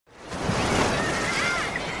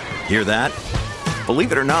Hear that?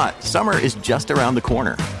 Believe it or not, summer is just around the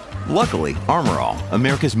corner. Luckily, Armor All,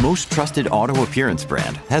 America's most trusted auto appearance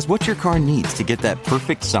brand, has what your car needs to get that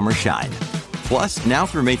perfect summer shine. Plus, now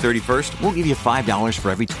through May 31st, we'll give you $5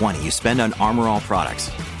 for every $20 you spend on Armor All products.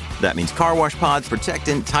 That means car wash pods,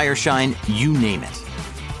 protectant, tire shine, you name it.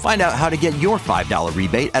 Find out how to get your $5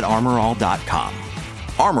 rebate at armorall.com.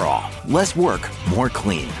 Armor All, less work, more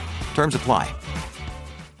clean. Terms apply.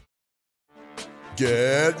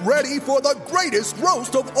 Get ready for the greatest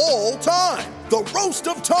roast of all time, the Roast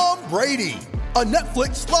of Tom Brady, a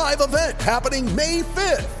Netflix live event happening May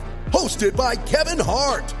 5th. Hosted by Kevin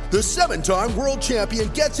Hart, the 7-time world champion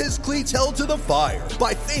gets his cleats held to the fire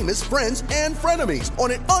by famous friends and frenemies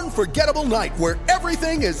on an unforgettable night where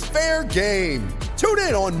everything is fair game. Tune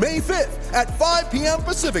in on May 5th at 5 p.m.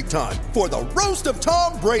 Pacific time for the Roast of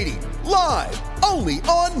Tom Brady, live only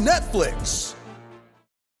on Netflix.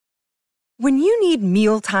 When you need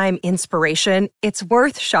mealtime inspiration, it's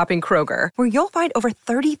worth shopping Kroger, where you'll find over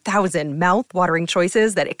 30,000 mouth-watering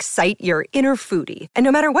choices that excite your inner foodie. And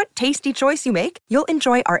no matter what tasty choice you make, you'll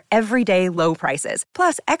enjoy our everyday low prices,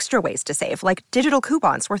 plus extra ways to save, like digital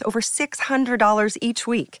coupons worth over $600 each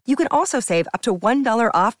week. You can also save up to $1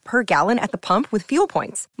 off per gallon at the pump with fuel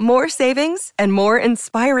points. More savings and more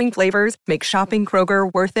inspiring flavors make shopping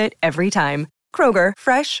Kroger worth it every time. Kroger,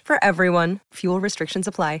 fresh for everyone. Fuel restrictions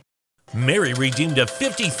apply. Mary redeemed a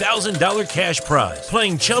 $50,000 cash prize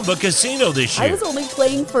playing Chumba Casino this year. I was only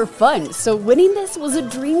playing for fun, so winning this was a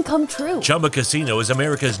dream come true. Chumba Casino is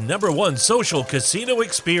America's #1 social casino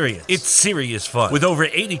experience. It's serious fun. With over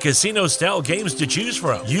 80 casino-style games to choose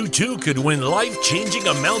from, you too could win life-changing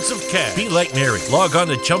amounts of cash. Be like Mary. Log on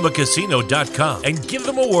to ChumbaCasino.com and give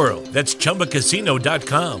them a whirl. That's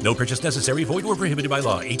ChumbaCasino.com. No purchase necessary. Void or prohibited by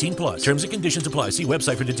law. 18 plus. Terms and conditions apply. See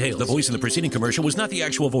website for details. The voice in the preceding commercial was not the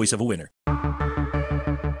actual voice of a winner.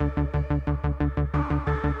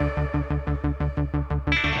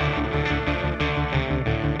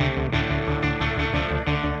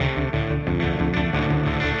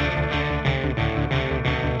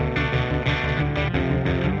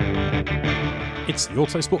 It's the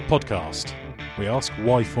Autosport Podcast. We ask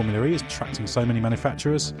why Formula E is attracting so many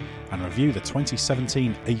manufacturers and review the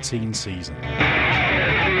 2017-18 season.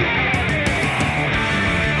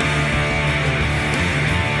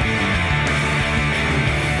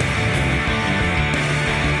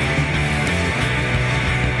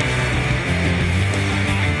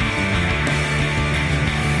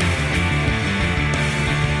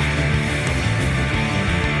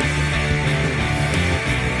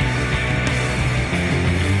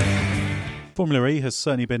 Formula E has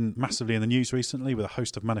certainly been massively in the news recently, with a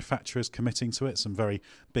host of manufacturers committing to it, some very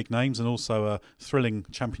big names, and also a thrilling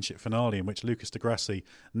championship finale in which Lucas Di Grassi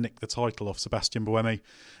nicked the title off Sebastian Buemi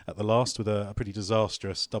at the last with a pretty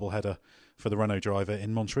disastrous doubleheader for the Renault driver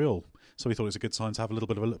in Montreal. So we thought it was a good time to have a little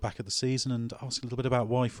bit of a look back at the season and ask a little bit about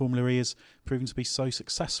why Formula E is proving to be so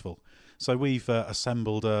successful. So we've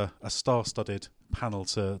assembled a star-studded panel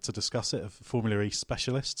to discuss it of Formula E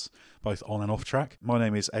specialists, both on and off track. My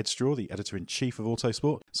name is Ed Straw, the editor-in-chief of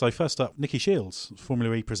Autosport. So first up, Nikki Shields,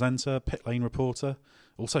 Formula E presenter, pit lane reporter,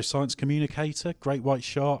 also science communicator, great white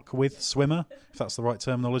shark with swimmer, if that's the right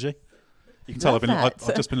terminology. You can tell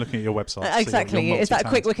I've just been looking at your website. Exactly. Is that a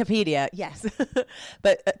quick Wikipedia? Yes.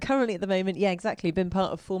 But currently at the moment, yeah, exactly. Been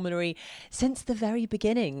part of Formula E since the very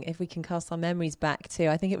beginning, if we can cast our memories back to,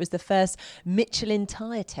 I think it was the first Michelin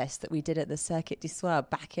tyre test that we did at the Circuit du Soir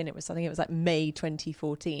back in, I think it was like May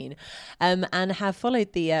 2014, and have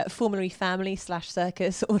followed the Formula E family /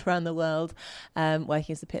 circus all around the world,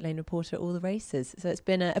 working as the pit lane reporter at all the races. So it's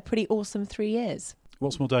been a pretty awesome 3 years.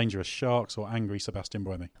 What's more dangerous, sharks or angry Sebastian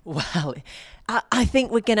Buemi? Well, I think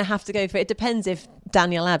we're going to have to go for it. It depends if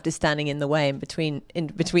Daniel Abt is standing in the way in between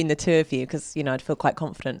the two of you, because, you know, I'd feel quite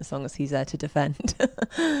confident as long as he's there to defend.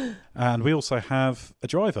 And we also have a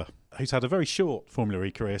driver who's had a very short Formula E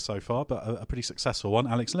career so far, but a pretty successful one,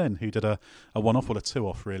 Alex Lynn, who did a one-off, or a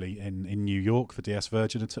two-off really, in New York for DS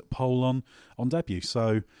Virgin and took pole on debut.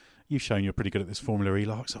 So you've shown you're pretty good at this Formula E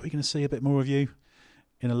lark. So are we going to see a bit more of you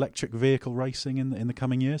in electric vehicle racing in the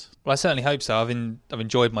coming years? Well, I certainly hope so. I've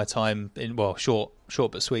enjoyed my time in, short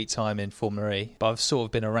but sweet time in Formula E, but I've sort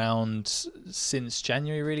of been around since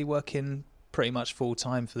January, really working pretty much full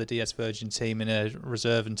time for the DS Virgin team in a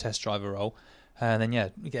reserve and test driver role. And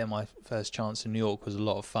then, getting my first chance in New York was a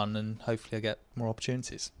lot of fun, and hopefully I get more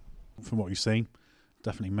opportunities. From what you've seen,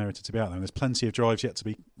 definitely merited to be out there. And there's plenty of drives yet to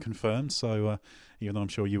be confirmed, so even though I'm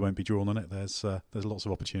sure you won't be drawn on it, there's lots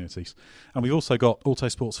of opportunities. And we've also got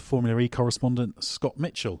Autosport's Formula E correspondent Scott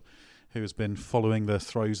Mitchell, who has been following the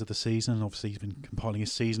throes of the season. Obviously, he's been compiling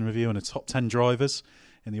his season review and a top 10 drivers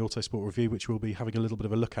in the Autosport review, which we'll be having a little bit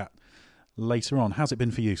of a look at later on. How's it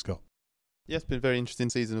been for you, Scott? Yeah, it's been a very interesting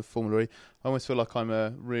season of Formula E. I almost feel like I'm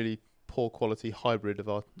a really poor quality hybrid of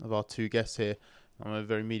our two guests here. I'm a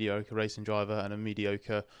very mediocre racing driver and a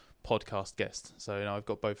mediocre podcast guest, so I've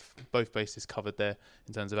got both bases covered there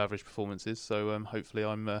in terms of average performances. So hopefully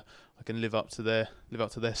I can live up to their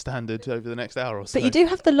standard over the next hour or so. But you do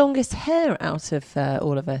have the longest hair out of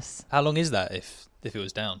all of us. How long is that if it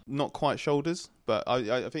was down? Not quite shoulders, but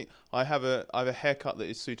I think I have a haircut that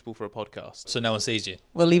is suitable for a podcast. So no one sees you.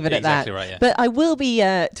 We'll leave it at exactly that. Right, yeah. But I will be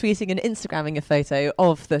tweeting and Instagramming a photo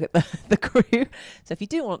of the crew. So if you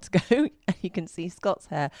do want to go, you can see Scott's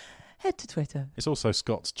hair. Head to Twitter. It's also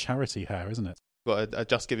Scott's charity hair, isn't it? Got a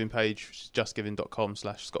Just Giving page, which is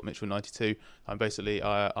justgiving.com/ScottMitchell92.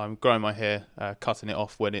 I'm growing my hair, cutting it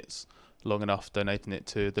off when it's long enough, donating it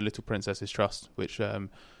to the Little Princesses Trust, which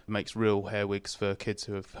makes real hair wigs for kids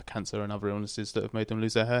who have cancer and other illnesses that have made them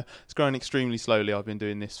lose their hair. It's growing extremely slowly. I've been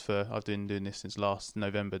doing this since last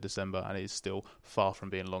November, December, and it is still far from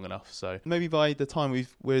being long enough. So maybe by the time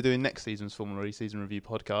we're doing next season's Formula E season review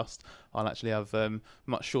podcast, I'll actually have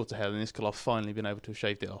much shorter hair than this, because I've finally been able to have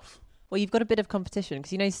shaved it off. Well, you've got a bit of competition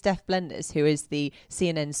because you know Steph Blenders, who is the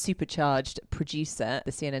CNN Supercharged producer.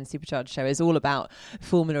 The CNN Supercharged show is all about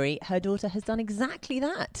Formula E. Her daughter has done exactly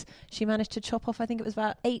that. She managed to chop off, I think it was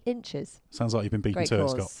about 8 inches. Sounds like you've been beaten Great to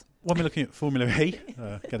cause. it, Scott. When we're looking at Formula E,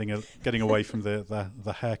 getting away from the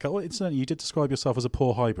haircut. Well, incidentally, you did describe yourself as a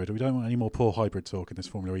poor hybrid. We don't want any more poor hybrid talk in this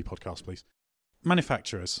Formula E podcast, please.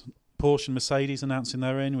 Manufacturers. Porsche and Mercedes announcing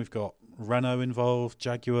they're in. We've got Renault involved,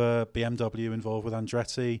 Jaguar, BMW involved with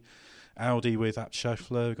Andretti, Audi with Abt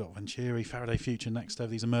Scheffler, we've got Venturi, Faraday Future next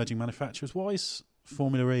over these emerging manufacturers. Why is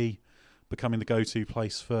Formula E becoming the go-to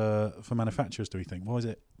place for manufacturers, do we think? Why is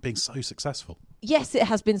it being so successful? Yes, it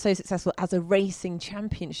has been so successful as a racing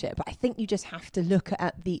championship, but I think you just have to look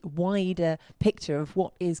at the wider picture of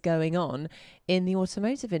what is going on in the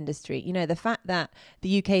automotive industry. You know, the fact that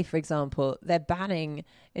the UK, for example, they're banning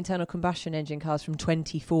internal combustion engine cars from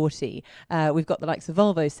 2040. We've got the likes of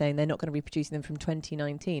Volvo saying they're not going to be producing them from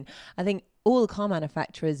 2019. I think all car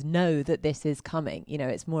manufacturers know that this is coming. You know,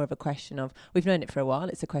 it's more of a question of, we've known it for a while,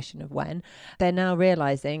 it's a question of when. They're now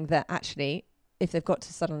realising that actually, if they've got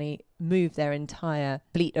to suddenly move their entire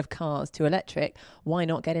fleet of cars to electric, why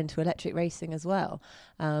not get into electric racing as well?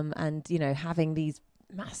 And, you know, having these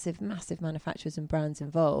massive manufacturers and brands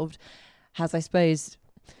involved has, I suppose,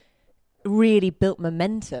 really built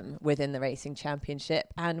momentum within the racing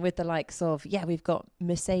championship. And with the likes of, we've got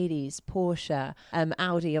Mercedes, Porsche,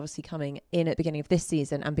 Audi obviously coming in at the beginning of this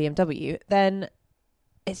season, and BMW, then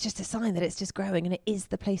it's just a sign that it's just growing and it is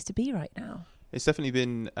the place to be right now. It's definitely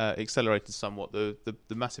been accelerated somewhat, the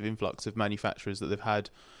massive influx of manufacturers that they've had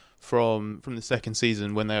from the second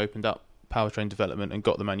season when they opened up powertrain development and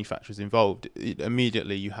got the manufacturers involved.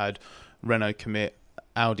 Immediately you had Renault commit,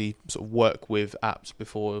 Audi sort of work with Abt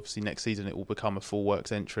before obviously next season it will become a full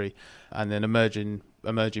works entry, and then emerging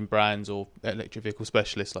brands or electric vehicle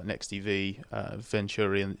specialists like Next EV,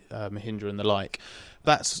 Venturi and Mahindra and the like.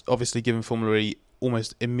 That's obviously given Formula E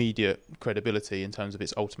almost immediate credibility in terms of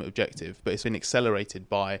its ultimate objective, but it's been accelerated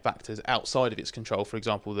by factors outside of its control. For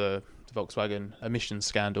example, the Volkswagen emissions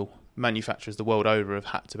scandal. Manufacturers the world over have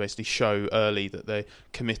had to basically show early that they're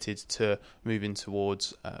committed to moving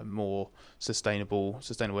towards more sustainable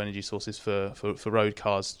energy sources for road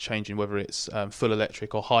cars, changing whether it's full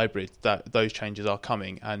electric or hybrid. That those changes are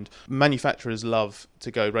coming, and manufacturers love to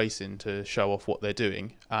go racing to show off what they're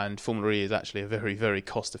doing, and Formula E is actually a very, very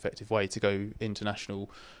cost-effective way to go international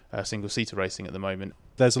single-seater racing at the moment.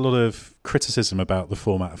 There's a lot of criticism about the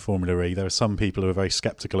format of Formula E. There are some people who are very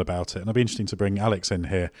sceptical about it, and it'd be interesting to bring Alex in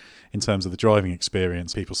here in terms of the driving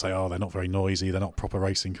experience. People say, they're not very noisy, they're not proper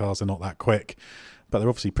racing cars, they're not that quick, but they're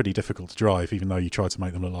obviously pretty difficult to drive, even though you try to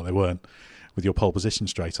make them look like they weren't with your pole position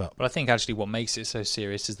straight up. But I think actually what makes it so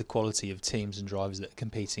serious is the quality of teams and drivers that are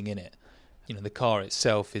competing in it. You know, the car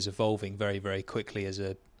itself is evolving very, very quickly as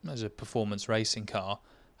a performance racing car.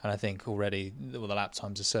 And I think already the lap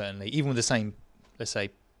times are certainly, even with the same, let's say,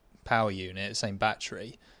 power unit, the same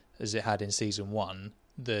battery as it had in Season 1,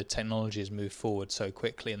 the technology has moved forward so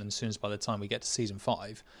quickly. And then as soon as by the time we get to Season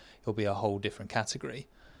 5, it'll be a whole different category.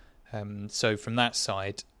 So from that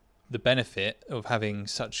side, the benefit of having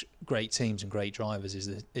such great teams and great drivers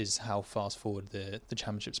is how fast forward the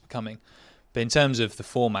championship's becoming. But in terms of the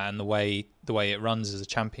format and the way it runs as a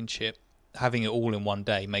championship, having it all in one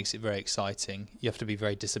day makes it very exciting. You have to be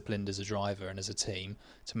very disciplined as a driver and as a team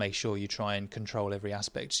to make sure you try and control every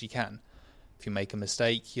aspect as you can. If you make a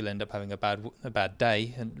mistake, you'll end up having a bad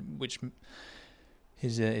day, and which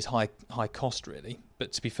is high cost really.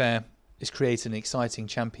 But to be fair, it's creating an exciting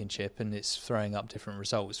championship, and it's throwing up different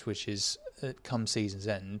results, which is, come season's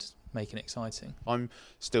end, making it exciting. I'm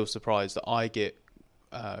still surprised that I get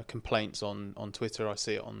complaints on Twitter. I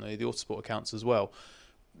see it on the Autosport accounts as well.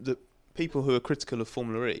 That people who are critical of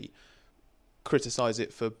Formula E criticise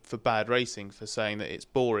it for bad racing, for saying that it's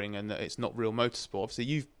boring and that it's not real motorsport. Obviously,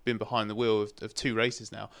 you've been behind the wheel of 2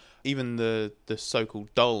 races now. Even the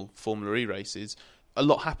so-called dull Formula E races, a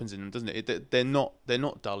lot happens in them, doesn't it? They're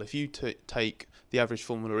not dull. If you take the average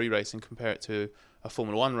Formula E race and compare it to a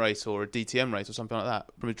Formula 1 race or a DTM race or something like that,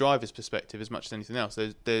 from a driver's perspective as much as anything else,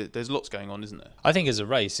 there's lots going on, isn't there? I think as a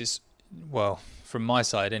race, from my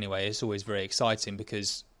side anyway, it's always very exciting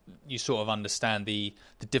because you sort of understand the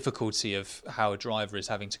difficulty of how a driver is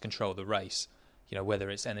having to control the race. You know, whether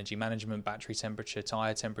it's energy management, battery temperature,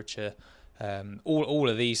 tyre temperature, all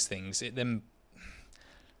of these things.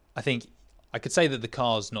 I think I could say that the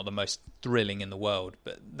car's not the most thrilling in the world,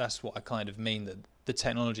 but that's what I kind of mean, that the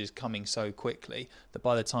technology is coming so quickly that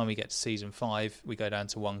by the time we get to season 5, we go down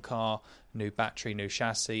to 1 car, new battery, new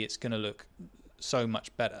chassis. It's going to look so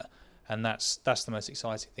much better. And that's the most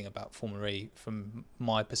exciting thing about Formula E, from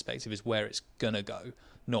my perspective, is where it's going to go,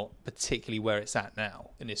 not particularly where it's at now.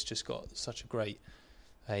 And it's just got such a great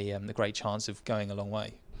chance of going a long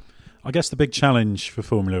way. I guess the big challenge for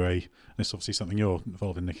Formula E, and it's obviously something you're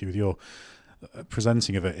involved in, Nicky, with your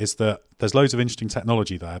presenting of it, is that there's loads of interesting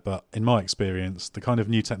technology there, but in my experience, the kind of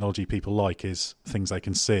new technology people like is things they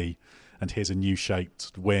can see, and here's a new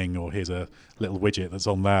shaped wing, or here's a little widget that's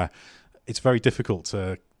on there. It's very difficult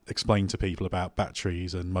to explain to people about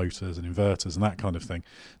batteries and motors and inverters and that kind of thing.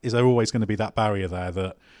 Is there always going to be that barrier there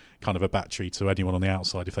that kind of a battery, to anyone on the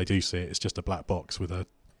outside, if they do see it, it's just a black box with a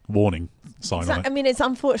warning sign on it? I mean,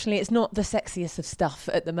 unfortunately it's not the sexiest of stuff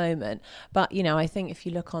at the moment, but I think if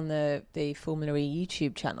you look on the Formula E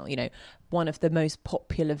YouTube channel, one of the most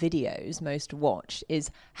popular videos, most watched, is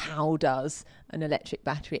how does an electric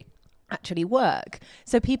battery actually work.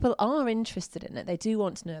 So people are interested in it, they do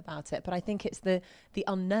want to know about it, but I think it's the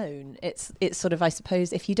unknown. It's sort of, I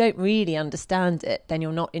suppose, if you don't really understand it, then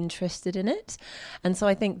you're not interested in it. And so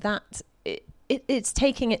I think that it's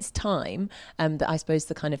taking its time, that I suppose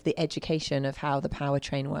the kind of the education of how the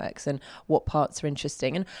powertrain works and what parts are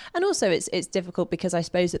interesting. And also it's difficult because I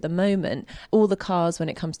suppose at the moment, all the cars, when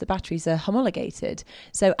it comes to batteries, are homologated.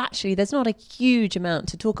 So actually there's not a huge amount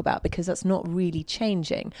to talk about because that's not really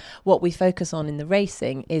changing. What we focus on in the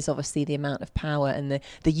racing is obviously the amount of power and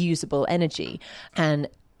the usable energy, and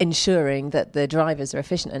ensuring that the drivers are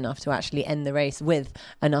efficient enough to actually end the race with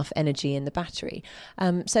enough energy in the battery.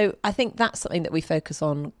 So I think that's something that we focus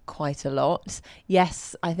on quite a lot.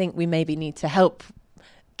 Yes, I think we maybe need to help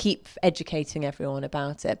keep educating everyone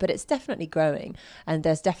about it, but it's definitely growing, and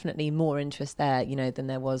there's definitely more interest there, than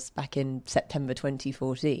there was back in September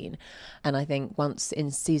 2014. And I think once in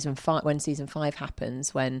season 5, when season 5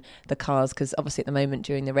 happens, when the cars, because obviously at the moment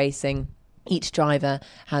during the racing, each driver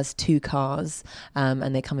has 2 cars,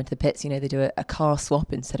 and they come into the pits, they do a car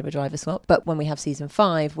swap instead of a driver swap. But when we have season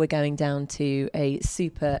 5, we're going down to a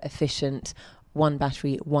super efficient 1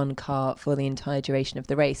 battery, 1 car for the entire duration of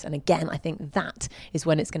the race. And again, I think that is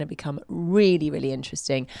when it's going to become really, really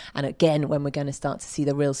interesting. And again, when we're going to start to see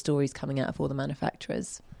the real stories coming out of all the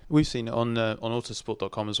manufacturers. We've seen it on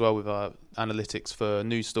autosport.com as well, with our analytics for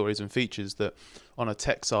news stories and features, that on a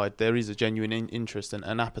tech side there is a genuine interest and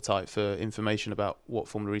an appetite for information about what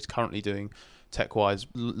Formula E is currently doing tech-wise.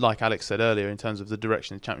 Like Alex said earlier, in terms of the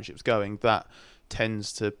direction the championship's going, that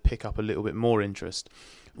tends to pick up a little bit more interest.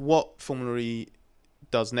 What Formula E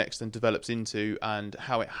does next and develops into, and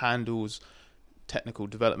how it handles technical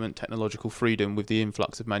development, technological freedom with the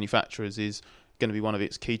influx of manufacturers, is going to be one of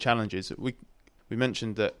its key challenges. We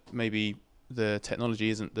mentioned that maybe the technology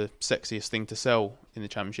isn't the sexiest thing to sell in the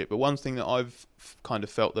championship, but one thing that I've kind of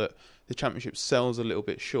felt that the championship sells a little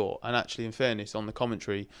bit short, and actually in fairness, on the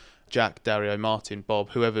commentary, Jack, Dario, Martin, Bob,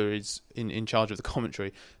 whoever is in charge of the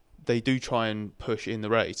commentary, they do try and push in the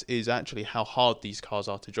race, is actually how hard these cars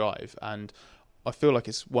are to drive. And I feel like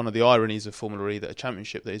it's one of the ironies of Formula E that a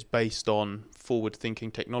championship that is based on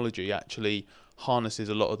forward-thinking technology actually harnesses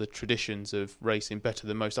a lot of the traditions of racing better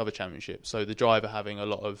than most other championships. So the driver having a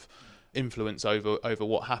lot of influence over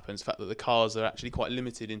what happens, the fact that the cars are actually quite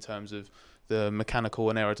limited in terms of the mechanical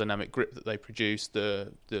and aerodynamic grip that they produce,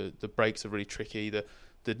 the brakes are really tricky, the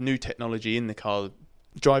new technology in the car,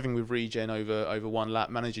 driving with regen over 1 lap,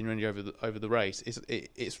 managing energy over the race,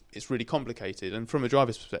 it's really complicated. And from a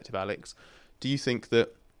driver's perspective, Alex, do you think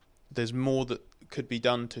that there's more that could be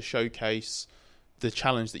done to showcase the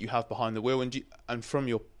challenge that you have behind the wheel? And from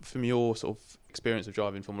your sort of experience of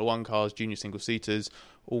driving Formula 1 cars, junior single-seaters,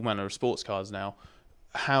 all manner of sports cars now,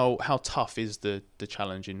 how tough is the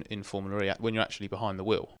challenge in Formula E when you're actually behind the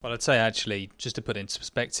wheel? Well, I'd say actually, just to put it into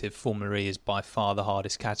perspective, Formula E is by far the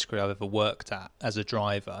hardest category I've ever worked at as a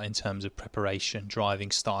driver in terms of preparation,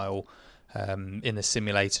 driving style, in the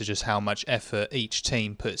simulator, just how much effort each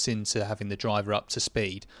team puts into having the driver up to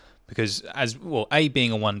speed. Because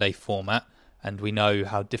being a one-day format, and we know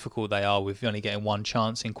how difficult they are with only getting one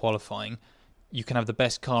chance in qualifying, you can have the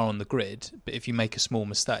best car on the grid, but if you make a small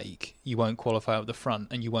mistake, you won't qualify up the front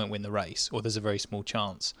and you won't win the race, or there's a very small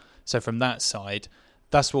chance. So from that side,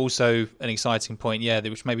 that's also an exciting point,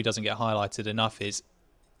 which maybe doesn't get highlighted enough, is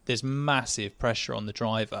there's massive pressure on the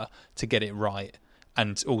driver to get it right.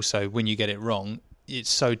 And also, when you get it wrong, it's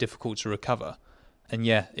so difficult to recover. And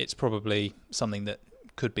it's probably something that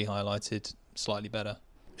could be highlighted slightly better.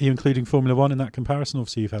 Are you including Formula One in that comparison?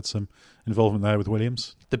 Obviously, you've had some involvement there with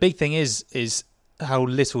Williams. The big thing is how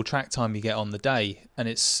little track time you get on the day. And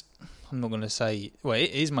I'm not going to say,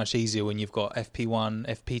 it is much easier when you've got FP1,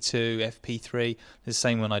 FP2, FP3. The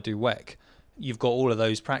same when I do WEC. You've got all of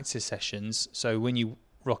those practice sessions. So when you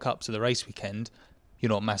rock up to the race weekend, you're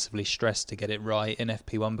not massively stressed to get it right in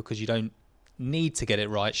FP1 because you don't need to get it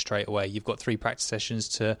right straight away. You've got 3 practice sessions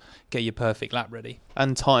to get your perfect lap ready.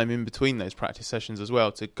 And time in between those practice sessions as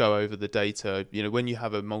well to go over the data. When you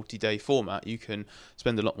have a multi-day format, you can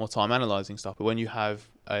spend a lot more time analysing stuff. But when you have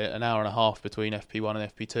an hour and a half between FP1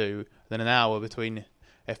 and FP2, then an hour between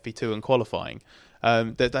FP2 and qualifying,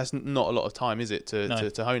 that's not a lot of time, is it, to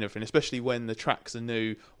hone everything, especially when the tracks are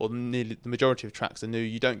new, or nearly the majority of tracks are new.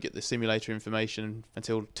 You don't get the simulator information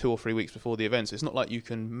until 2 or 3 weeks before the event, so it's not like you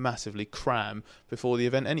can massively cram before the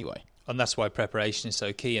event anyway. And that's why preparation is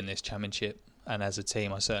so key in this championship. And as a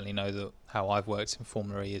team, I certainly know that how I've worked in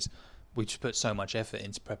Formula E is we just put so much effort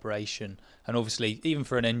into preparation. And obviously, even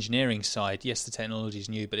for an engineering side, yes, the technology is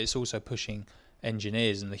new, but it's also pushing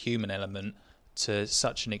engineers and the human element to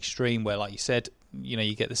such an extreme where, like you said,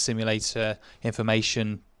 you get the simulator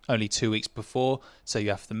information only 2 weeks before, so you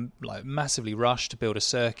have to massively rush to build a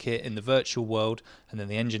circuit in the virtual world, and then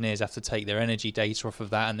the engineers have to take their energy data off of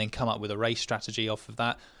that and then come up with a race strategy off of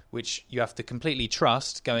that, which you have to completely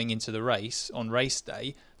trust going into the race on race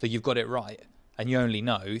day that you've got it right, and you only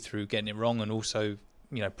know through getting it wrong and also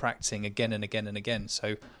practicing again and again and again.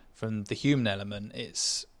 So from the human element,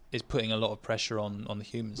 it's putting a lot of pressure on the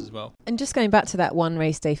humans as well. And just going back to that one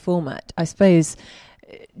race day format, I suppose,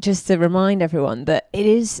 just to remind everyone that it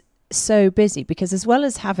is so busy, because as well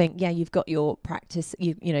as having, you've got your practice,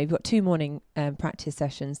 you've got 2 morning practice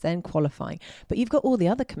sessions, then qualifying, but you've got all the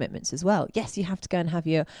other commitments as well. Yes, you have to go and have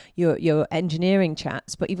your engineering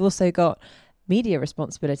chats, but you've also got media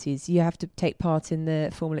responsibilities. You have to take part in the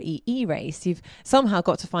Formula E race. You've somehow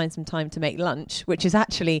got to find some time to make lunch, which is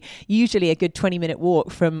actually usually a good 20-minute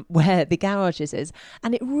walk from where the garages is.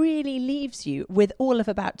 And it really leaves you with all of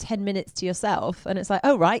about 10 minutes to yourself. And it's like,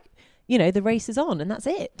 oh, right, the race is on, and that's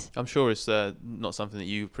it. I'm sure it's not something that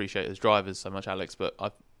you appreciate as drivers so much, Alex, but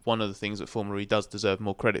one of the things that Formula E does deserve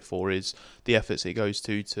more credit for is the efforts it goes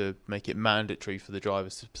to make it mandatory for the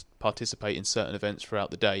drivers to participate in certain events throughout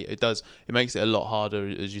the day. It makes it a lot harder,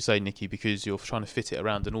 as you say, Nikki, because you're trying to fit it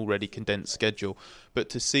around an already condensed schedule. But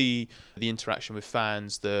to see the interaction with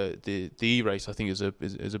fans, the E-race, I think is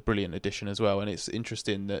a brilliant addition as well. And it's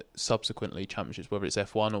interesting that subsequently championships, whether it's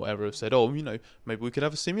F1 or whatever, have said, maybe we could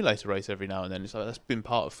have a simulator race every now and then. It's like, that's been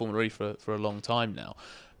part of Formula E for a long time now.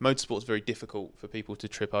 Motorsport's very difficult for people to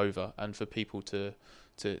trip over and for people to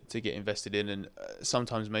get invested in, and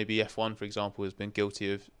sometimes maybe F1, for example, has been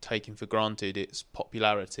guilty of taking for granted its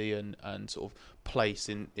popularity and sort of place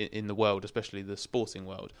in the world, especially the sporting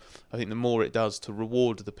world. I think the more it does to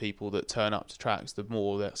reward the people that turn up to tracks, the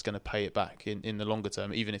more that's going to pay it back in the longer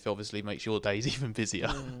term, even if it obviously makes your days even busier.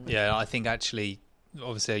 Yeah, I think actually,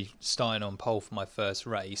 obviously, starting on pole for my first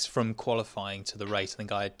race, from qualifying to the race, I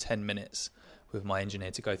think I had 10 minutes with my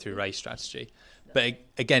engineer to go through race strategy. But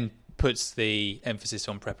again, puts the emphasis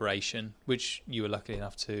on preparation, which you were lucky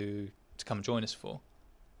enough to come and join us for.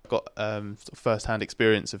 Got first-hand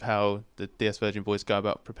experience of how the DS Virgin boys go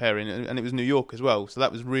about preparing, and it was New York as well, so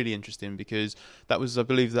that was really interesting, because I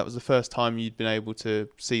believe that was the first time you'd been able to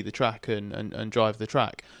see the track and drive the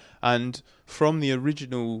track. And from the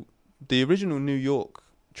original New York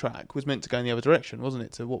track was meant to go in the other direction, wasn't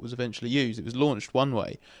it, to what was eventually used. It was launched one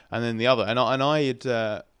way and then the other, and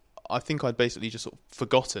I think I'd basically just sort of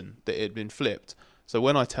forgotten that it had been flipped. So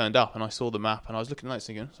when I turned up and I saw the map and I was looking at it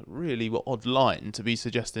thinking, it's a really odd line to be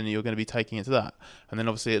suggesting that you're going to be taking it to that. And then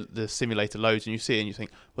obviously the simulator loads and you see it and you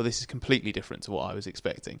think, well, this is completely different to what I was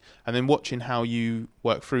expecting. And then watching how you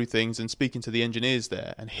work through things and speaking to the engineers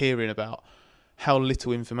there and hearing about how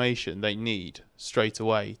little information they need straight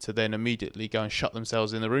away to then immediately go and shut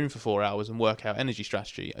themselves in the room for 4 hours and work out energy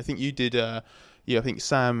strategy. I think you did, I think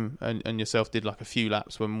Sam and yourself did like a few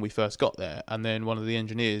laps when we first got there, and then one of the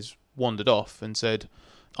engineers wandered off and said,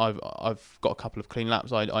 I've got a couple of clean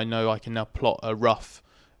laps. I know I can now plot a rough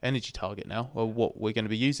energy target now, or what we're going to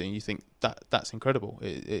be using. You think that's incredible.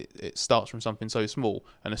 It starts from something so small,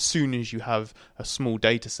 and as soon as you have a small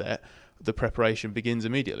data set, the preparation begins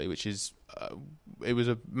immediately, which is it was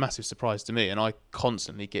a massive surprise to me, and I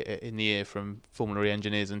constantly get it in the ear from Formula E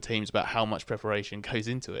engineers and teams about how much preparation goes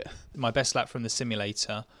into it. My best lap from the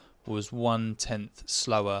simulator was 1/10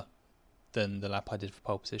 slower than the lap I did for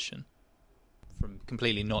pole position, from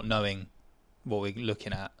completely not knowing what we're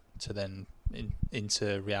looking at to then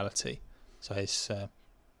into reality. So it's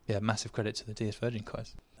massive credit to the DS Virgin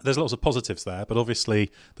guys. There's lots of positives there, but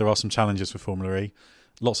obviously there are some challenges for Formula E.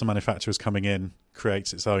 Lots of manufacturers coming in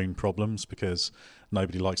creates its own problems because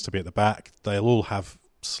nobody likes to be at the back. They'll all have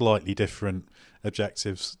slightly different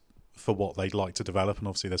objectives for what they'd like to develop, and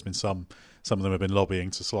obviously there's been some of them have been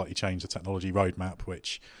lobbying to slightly change the technology roadmap,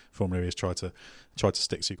 which Formula E has tried to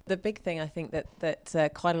stick to. The big thing I think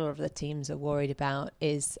that quite a lot of the teams are worried about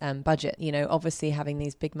is budget. You know, obviously having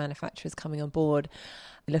these big manufacturers coming on board.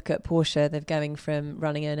 Look at Porsche, they're going from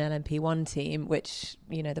running an LMP1 team, which,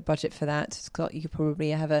 you know, the budget for that, Scott, you could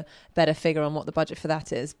probably have a better figure on what the budget for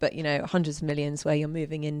that is, but, you know, hundreds of millions, where you're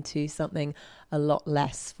moving into something a lot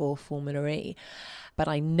less for Formula E. But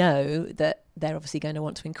I know that they're obviously going to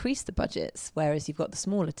want to increase the budgets, whereas you've got the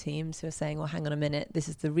smaller teams who are saying, well, hang on a minute, this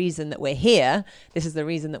is the reason that we're here. This is the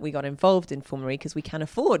reason that we got involved in Formula E, because we can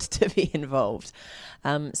afford to be involved.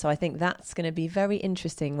 So I think that's going to be very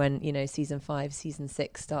interesting when, you know, Season 5, Season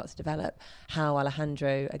 6 starts to develop, how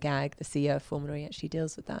Alejandro Agag, the CEO of Formula E, actually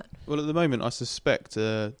deals with that. Well, at the moment, I suspect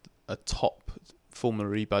a top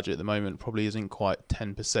Formula E budget at the moment probably isn't quite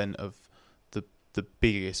 10% of the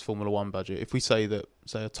biggest Formula One budget. If we say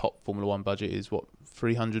a top Formula One budget is what,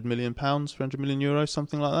 £300 million, €300 million,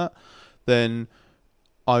 something like that, then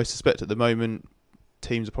I suspect at the moment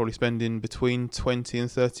teams are probably spending between 20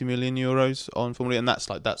 and 30 million euros on Formula E, and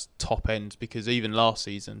that's top end, because even last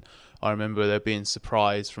season I remember there being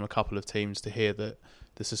surprise from a couple of teams to hear that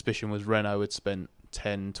the suspicion was Renault had spent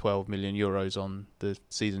 10-12 million euros on the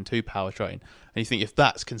Season 2 powertrain. And you think, if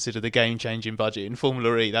that's considered a game-changing budget in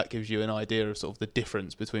Formula E, that gives you an idea of sort of the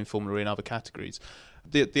difference between Formula E and other categories.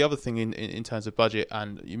 The other thing in terms of budget,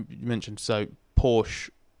 and you mentioned, so Porsche,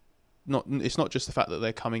 it's not just the fact that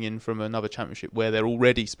they're coming in from another championship where they're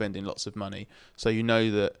already spending lots of money, so you know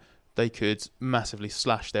that they could massively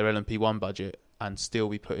slash their LMP1 budget and still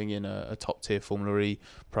be putting in a top-tier Formula E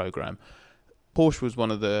programme. Porsche was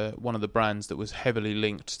one of the brands that was heavily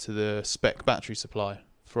linked to the spec battery supply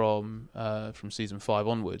from Season 5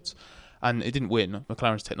 onwards, and it didn't win.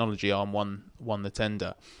 McLaren's technology arm won the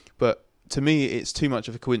tender, but to me it's too much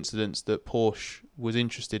of a coincidence that Porsche was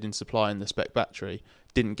interested in supplying the spec battery,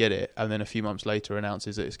 didn't get it, and then a few months later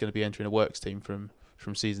announces that it's going to be entering a works team from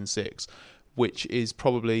Season 6, which is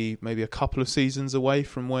probably maybe a couple of seasons away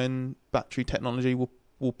from when battery technology will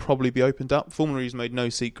probably be opened up. Formula E's made no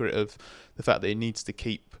secret of the fact that it needs to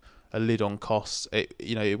keep a lid on costs.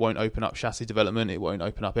 It won't open up chassis development, it won't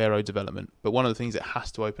open up aero development, but one of the things it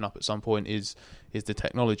has to open up at some point is the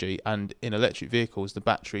technology. And in electric vehicles, the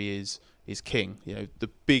battery is king. You know, the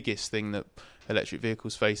biggest thing that electric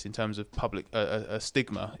vehicles face in terms of public a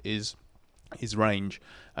stigma is range,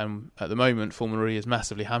 and at the moment Formula E is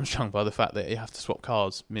massively hamstrung by the fact that you have to swap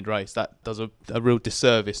cars mid-race. That does a real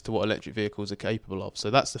disservice to what electric vehicles are capable of. So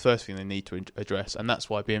that's the first thing they need to address, and that's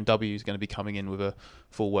why BMW is going to be coming in with a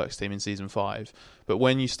full works team in Season 5. But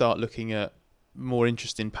when you start looking at more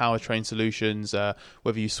interesting powertrain solutions,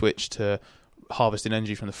 whether you switch to harvesting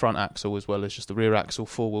energy from the front axle as well as just the rear axle,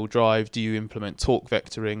 four-wheel drive, do you implement torque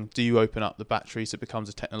vectoring, do you open up the battery so it becomes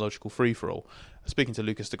a technological free-for-all? Speaking to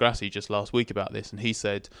Lucas Di Grassi just last week about this, and he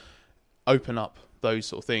said open up those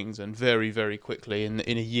sort of things, and very, very quickly in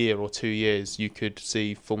a year or 2 years you could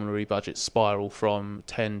see Formula E budgets spiral from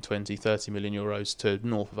 10, 20, 30 million euros to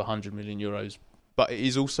north of 100 million euros. But it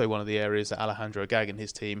is also one of the areas that Alejandro Agag and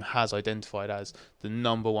his team has identified as the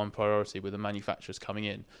number one priority with the manufacturers coming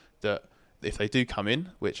in, that if they do come in,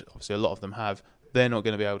 which obviously a lot of them have, they're not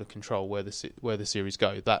going to be able to control where the series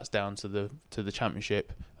go. That's down to the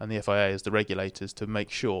championship and the FIA as the regulators to make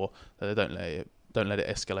sure that they don't let it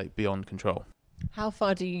escalate beyond control. How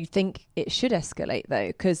far do you think it should escalate, though?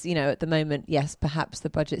 Because, you know, at the moment, yes, perhaps the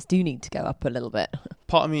budgets do need to go up a little bit.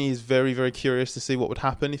 Part of me is very, very curious to see what would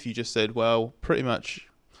happen if you just said, well, pretty much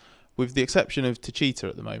with the exception of Techeetah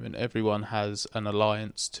at the moment, everyone has an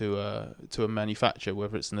alliance to a manufacturer,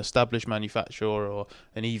 whether it's an established manufacturer or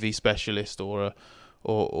an EV specialist or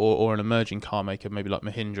an emerging car maker, maybe like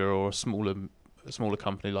Mahindra, or a smaller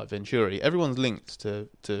company like Venturi. Everyone's linked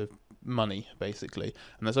to money, basically,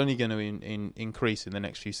 and that's only going to increase in the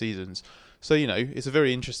next few seasons. So, it's a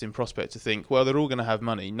very interesting prospect to think, well, they're all going to have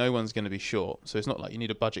money, no one's going to be short. So it's not like you need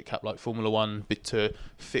a budget cap like Formula One to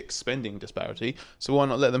fix spending disparity. So why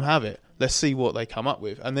not let them have it? Let's see what they come up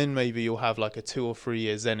with. And then maybe you'll have like a 2 or 3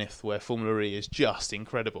 year zenith where Formula E is just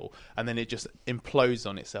incredible, and then it just implodes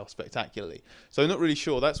on itself spectacularly. So I'm not really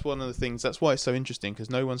sure. That's one of the things, that's why it's so interesting, because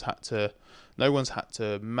no one's had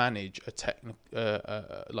to manage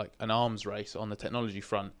like an arms race on the technology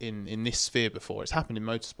front in this sphere before. It's happened in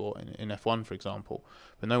motorsport, in F1 for example,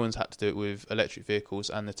 but no one's had to do it with electric vehicles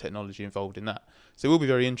and the technology involved in that. So it will be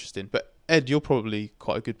very interesting. But Ed, you're probably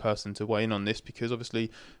quite a good person to weigh in on this, because obviously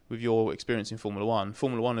with your experience in Formula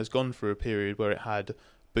One has gone through a period where it had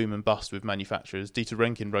boom and bust with manufacturers. Dieter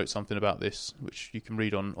Renken wrote something about this, which you can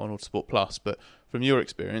read on Autosport Plus. But from your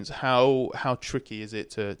experience, how tricky is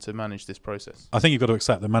it to manage this process? I think you've got to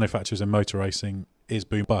accept that manufacturers in motor racing is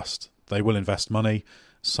boom bust. They will invest money.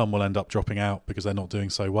 Some will end up dropping out because they're not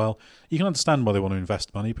doing so well. You can understand why they want to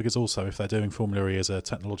invest money, because also if they're doing Formula E as a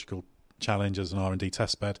technological challenge, as an R&D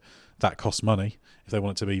testbed, that costs money. If they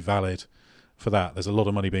want it to be valid for that, there's a lot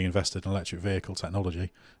of money being invested in electric vehicle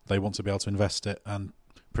technology. They want to be able to invest it and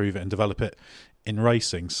prove it and develop it in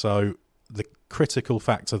racing. So the critical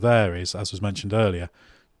factor there is, as was mentioned earlier,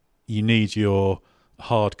 you need your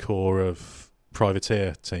hardcore of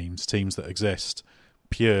privateer teams that exist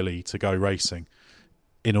purely to go racing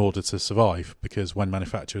in order to survive, because when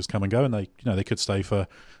manufacturers come and go, and they could stay for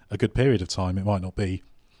a good period of time, it might not be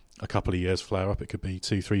a couple of years flare up, it could be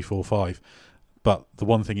 2, 3, 4, 5, but the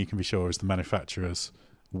one thing you can be sure is the manufacturers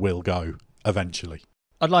will go eventually.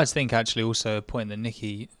 I'd like to think actually also a point that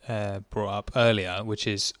Nicky brought up earlier, which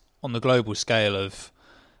is on the global scale of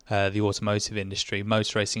the automotive industry,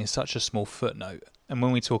 motor racing is such a small footnote. And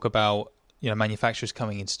when we talk about manufacturers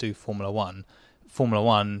coming in to do Formula One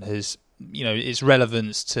has, its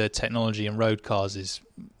relevance to technology and road cars has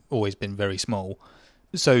always been very small.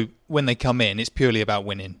 So when they come in, it's purely about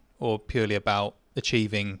winning or purely about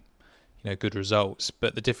achieving good results.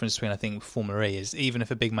 But the difference between, I think, Formula E is even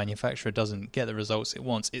if a big manufacturer doesn't get the results it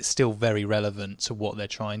wants, it's still very relevant to what they're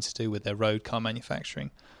trying to do with their road car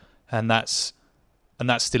manufacturing. And that's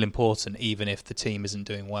still important, even if the team isn't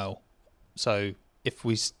doing well. So if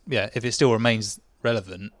it still remains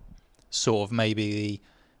relevant, sort of maybe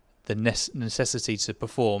the necessity to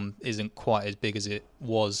perform isn't quite as big as it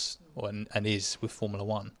was and is with Formula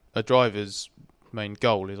One. A driver's main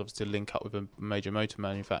goal is obviously to link up with a major motor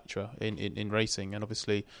manufacturer in racing, and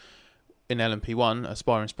obviously in LMP1,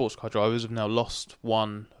 aspiring sports car drivers have now lost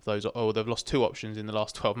one of those, or they've lost 2 options in the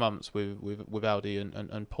last 12 months with Audi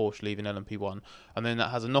and Porsche leaving LMP1, and then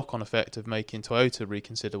that has a knock-on effect of making Toyota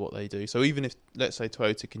reconsider what they do. So even if, let's say,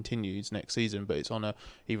 Toyota continues next season, but it's on a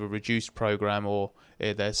either reduced program or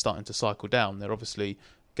they're starting to cycle down, they're obviously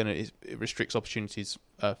it restricts opportunities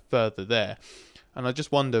further there. And I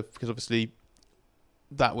just wonder, because obviously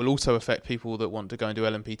that will also affect people that want to go and do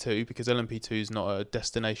LMP2, because LMP2 is not a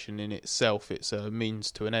destination in itself, it's a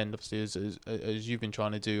means to an end, obviously, as you've been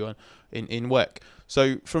trying to do in WEC.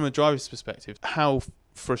 So from a driver's perspective, how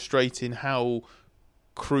frustrating, how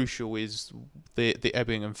crucial is the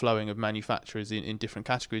ebbing and flowing of manufacturers in different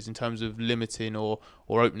categories in terms of limiting or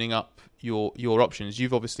opening up your options?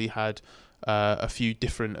 You've obviously had a few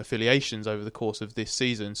different affiliations over the course of this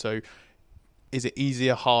season, so is it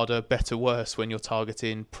easier, harder, better, worse when you're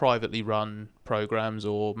targeting privately run programs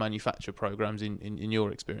or manufacturer programs in your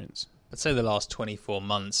experience? I'd say the last 24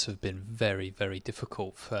 months have been very, very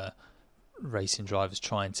difficult for racing drivers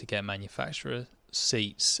trying to get manufacturer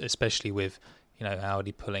seats, especially with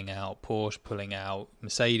Audi pulling out, Porsche pulling out,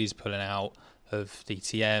 Mercedes pulling out of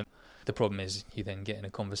DTM. The problem is you then get in a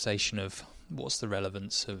conversation of what's the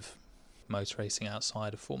relevance of motor racing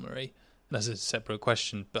outside of Formula E. That's a separate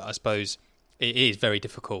question, but I suppose it is very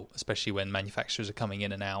difficult, especially when manufacturers are coming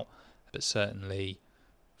in and out. But certainly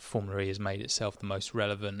Formula E has made itself the most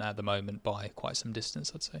relevant at the moment by quite some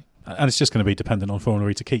distance, I'd say. And it's just going to be dependent on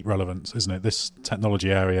Formula E to keep relevance, isn't it? This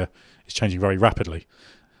technology area is changing very rapidly,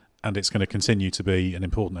 and it's going to continue to be an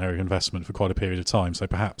important area of investment for quite a period of time. So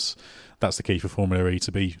perhaps that's the key for Formula E,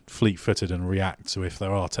 to be fleet-footed and react to if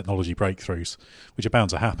there are technology breakthroughs, which are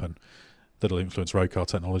bound to happen, that'll influence road car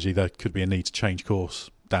technology. There could be a need to change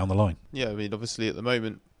course down the line. Yeah, I mean, obviously at the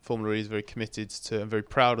moment, Formula E is very committed to and very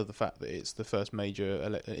proud of the fact that it's the first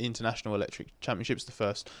major international electric championship. It's the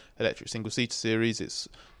first electric single-seater series. It's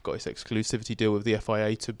got its exclusivity deal with the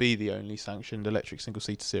FIA to be the only sanctioned electric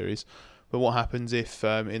single-seater series. But what happens if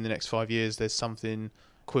in the next 5 years there's something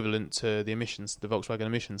equivalent to the Volkswagen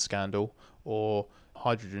emissions scandal, or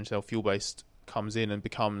hydrogen cell fuel-based comes in and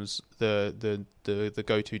becomes the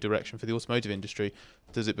go-to direction for the automotive industry?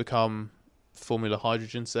 Does it become Formula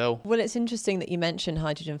Hydrogen Cell? Well, it's interesting that you mention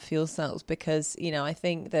hydrogen fuel cells, because, I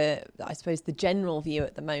think I suppose the general view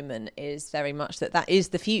at the moment is very much that is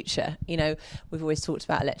the future. We've always talked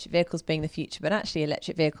about electric vehicles being the future, but actually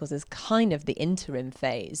electric vehicles is kind of the interim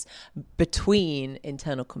phase between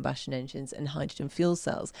internal combustion engines and hydrogen fuel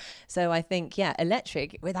cells. So I think,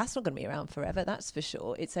 electric, that's not going to be around forever, that's for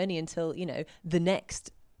sure. It's only until, the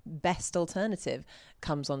next best alternative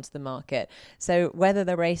comes onto the market. So whether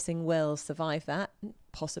the racing will survive that,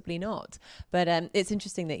 possibly not. But it's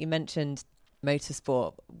interesting that you mentioned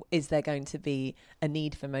motorsport. Is there going to be a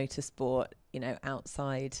need for motorsport,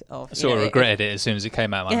 outside of... I sort of regretted it as soon as it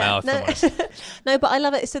came out of my mouth. No, but I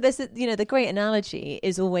love it. So there's, the great analogy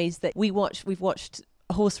is always that we've watched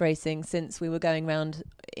horse racing since we were going around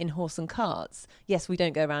in horse and carts. Yes, we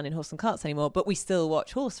don't go around in horse and carts anymore, but we still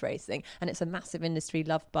watch horse racing, and it's a massive industry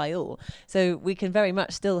loved by all. So we can very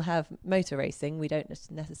much still have motor racing. We don't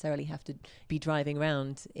necessarily have to be driving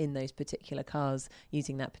around in those particular cars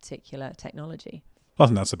using that particular technology. I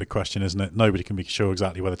think that's a big question, isn't it? Nobody can be sure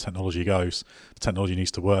exactly where the technology goes. The technology needs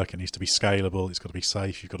to work, it needs to be scalable, it's got to be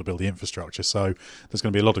safe, you've got to build the infrastructure. So there's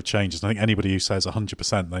going to be a lot of changes. And I think anybody who says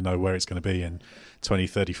 100% they know where it's going to be in 20,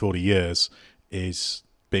 30, 40 years is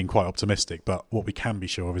being quite optimistic. But what we can be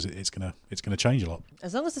sure of is it's going to change a lot.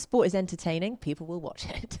 As long as the sport is entertaining, people will watch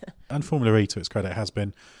it. And Formula E, to its credit, has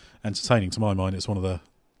been entertaining. To my mind, it's one of the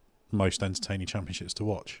most entertaining championships to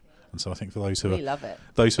watch. And so I think for those who love it.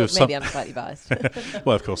 Those who have maybe I'm slightly biased.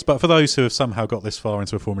 Well, of course. But for those who have somehow got this far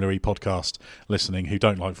into a Formula E podcast listening who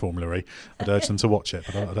don't like Formula E, I'd urge them to watch it.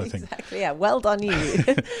 But I don't think... Exactly, yeah. Well done, you.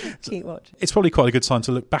 Keep watching. It's probably quite a good time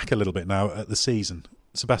to look back a little bit now at the season.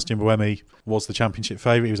 Sebastian Buemi was the championship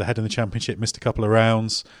favourite. He was ahead in the championship, missed a couple of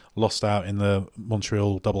rounds, lost out in the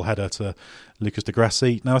Montreal doubleheader to Lucas Di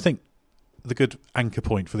Grassi. Now, I think the good anchor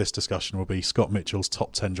point for this discussion will be Scott Mitchell's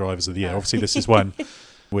top 10 drivers of the year. Obviously, this is when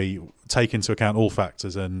we take into account all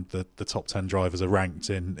factors, and the top 10 drivers are ranked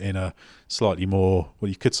in a slightly more, well,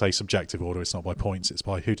 you could say subjective order. It's not by points, it's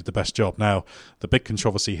by who did the best job. Now, the big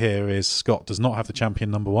controversy here is Scott does not have the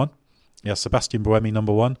champion number one. He has Sebastian Buemi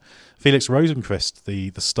number one. Felix Rosenqvist,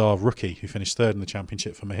 the star rookie who finished third in the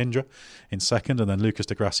championship for Mahindra, in second, and then Lucas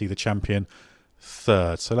Di Grassi, the champion,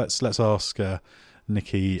 third. So let's ask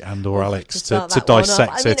Nikki and or Alex to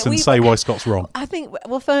dissect it and say why Scott's wrong. I think,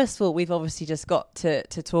 well, first of all, we've obviously just got to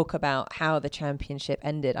talk about how the championship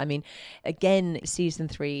ended. I mean, again, season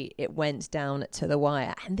 3, it went down to the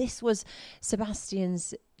wire, and this was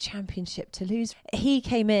Sebastian's championship to lose. He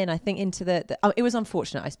came in, I think, into it was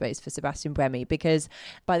unfortunate, I suppose, for Sebastian Buemi, because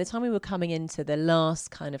by the time we were coming into the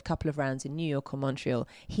last kind of couple of rounds in New York or Montreal,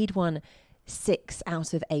 he'd won 6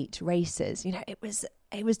 out of 8 races.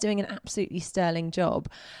 He was doing an absolutely sterling job.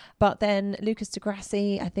 But then Lucas Di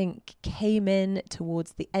Grassi, I think, came in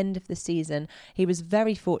towards the end of the season. He was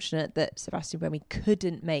very fortunate that Sebastian Buemi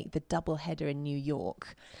couldn't make the double header in New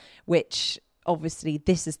York, which obviously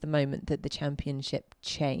this is the moment that the championship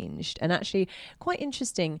changed. And actually, quite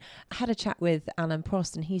interesting, I had a chat with Alain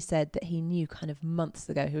Prost, and he said that he knew kind of months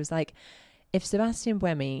ago, he was like, if Sebastian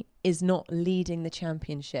Buemi is not leading the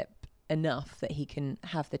championship enough that he can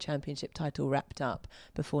have the championship title wrapped up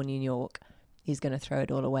before New York, he's going to throw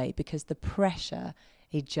it all away, because the pressure,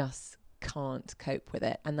 he just can't cope with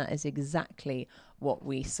it. And that is exactly what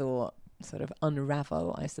we saw sort of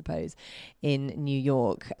unravel, I suppose, in New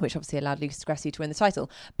York, which obviously allowed Lucas Di Grassi to win the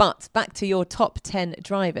title. But back to your top 10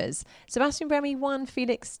 drivers. Sebastian Buemi won,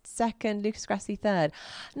 Felix second, Lucas Di Grassi third.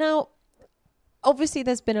 Now, obviously,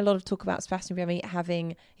 there's been a lot of talk about Sebastian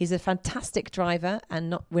Buemi he's a fantastic driver,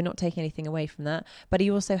 and we're not taking anything away from that, but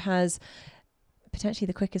he also has potentially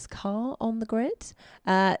the quickest car on the grid.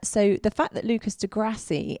 So the fact that Lucas Di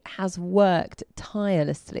Grassi has worked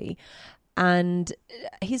tirelessly, and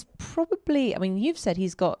he's probably, I mean, you've said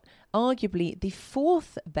he's got arguably the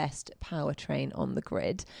 4th best powertrain on the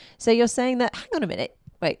grid. So you're saying that, hang on a minute,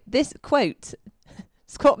 wait, this quote,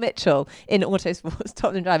 Scott Mitchell in Autosport's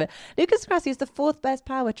top 10 driver. Lucas Grassi is the 4th best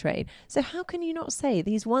powertrain. So how can you not say that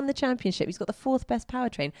he's won the championship, he's got the 4th best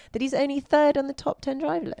powertrain, that he's only 3rd on the top 10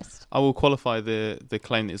 driver list? I will qualify the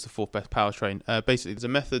claim that it's the 4th best powertrain. Basically, there's a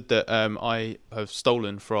method that I have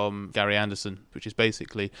stolen from Gary Anderson, which is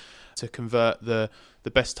basically to convert the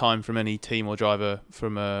best time from any team or driver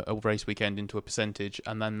from a race weekend into a percentage,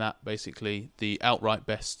 and then that basically the outright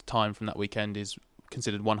best time from that weekend is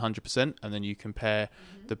considered 100%, and then you compare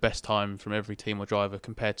the best time from every team or driver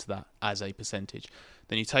compared to that as a percentage.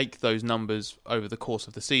 Then you take those numbers over the course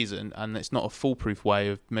of the season, and it's not a foolproof way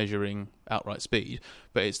of measuring outright speed,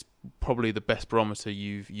 but it's probably the best barometer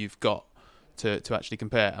you've got to actually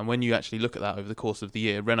compare. And when you actually look at that over the course of the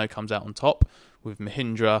year, Renault comes out on top with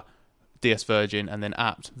Mahindra, DS Virgin, and then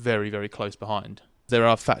Abt very, very close behind. There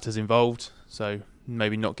are factors involved, so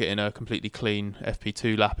maybe not getting a completely clean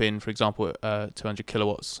FP2 lap in, for example, 200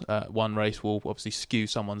 kilowatts one race will obviously skew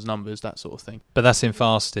someone's numbers, that sort of thing. But that's in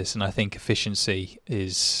fastest, and I think efficiency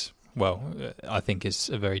is, well, I think is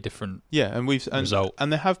a very different result.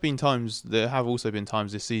 And there have also been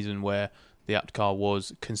times this season where the Abt car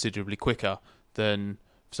was considerably quicker than,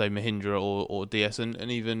 say, Mahindra or DS and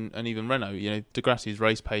even Renault. You know, De Grassi's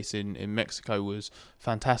race pace in Mexico was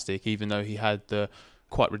fantastic, even though he had the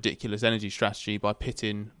quite ridiculous energy strategy by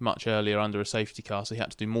pitting much earlier under a safety car, so he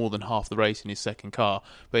had to do more than half the race in his second car,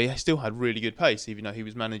 but he still had really good pace, even though he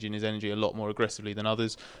was managing his energy a lot more aggressively than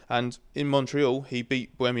others. And in Montreal, he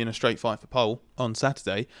beat Buemi in a straight fight for pole on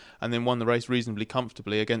Saturday, and then won the race reasonably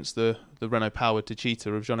comfortably against the Renault-powered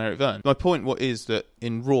Techeetah of Jean-Éric Vergne. My point is that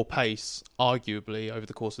in raw pace, arguably, over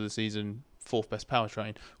the course of the season, 4th best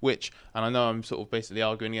powertrain, which, and I know I'm sort of basically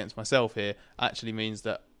arguing against myself here, actually means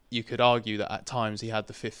that you could argue that at times he was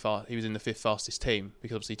in the 5th fastest team,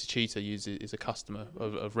 because obviously Techeetah is a customer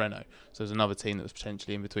of Renault, so there's another team that was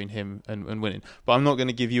potentially in between him and winning. But I'm not going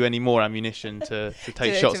to give you any more ammunition to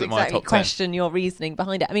take shots at my top 10. Question your reasoning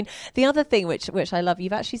behind it. I mean, the other thing which I love,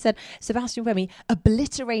 you've actually said Sebastian Buemi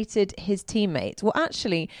obliterated his teammates. Well,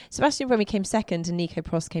 actually, Sebastian Buemi came 2nd and Nico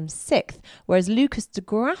Prost came 6th, whereas Lucas Di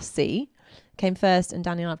Grassi came 1st and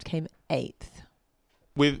Daniel Abt came 8th.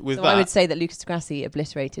 With so that, I would say that Lucas Di Grassi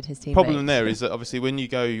obliterated his teammates. Problem there is that obviously when you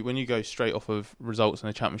go straight off of results on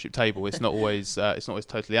a championship table, it's not always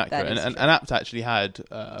totally accurate. And Abt actually had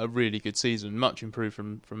a really good season, much improved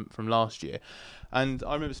from last year. And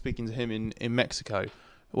I remember speaking to him in Mexico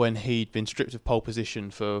when he'd been stripped of pole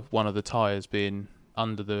position for one of the tyres being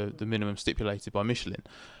under the minimum stipulated by Michelin.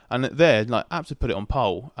 And there, Abt had put it on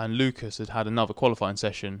pole, and Lucas had another qualifying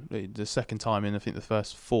session, the second time in, I think, the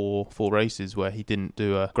first four races where he didn't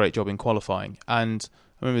do a great job in qualifying. And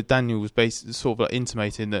I remember Daniel was basically sort of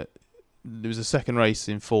intimating that there was a second race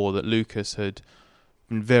in 4 that Lucas had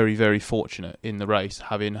been very, very fortunate in the race,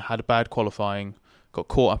 having had a bad qualifying, got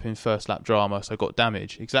caught up in first lap drama, so got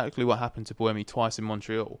damage. Exactly what happened to Buemi twice in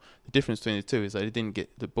Montreal. The difference between the two is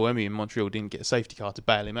that Buemi in Montreal didn't get a safety car to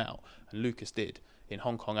bail him out, and Lucas did in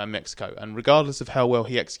Hong Kong and Mexico. And regardless of how well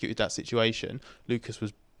he executed that situation, Lucas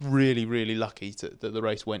was really, really lucky that the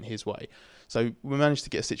race went his way. So we managed to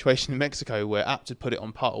get a situation in Mexico where Abt had put it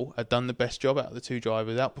on pole, had done the best job out of the two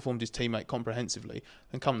drivers, outperformed his teammate comprehensively,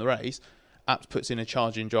 and come the race, Abt puts in a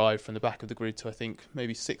charging drive from the back of the grid to, I think,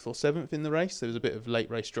 maybe 6th or 7th in the race. There was a bit of late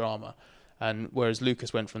race drama. And whereas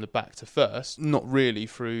Lucas went from the back to first, not really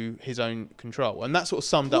through his own control. And that sort of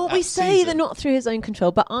summed up. Well, we say they're not through his own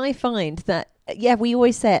control, but I find that, we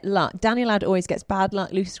always say it, luck. Daniel Abt always gets bad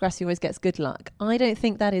luck. Lucas Grassi always gets good luck. I don't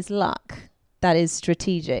think that is luck. That is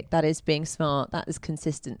strategic. That is being smart. That is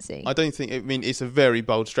consistency. I don't think. I mean, it's a very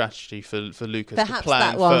bold strategy for Lucas to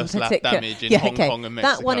plan first lap damage in Hong Kong and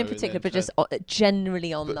Mexico. That one in particular, but just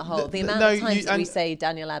generally on the whole, the amount of times we say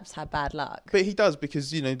Daniel Abt's had bad luck. But he does,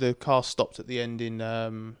 because the car stopped at the end in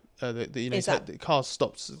the car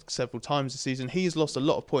stopped several times this season. He's lost a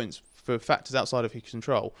lot of points for factors outside of his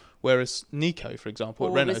control, whereas Nico, for example,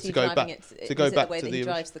 at Renault, to go back to the he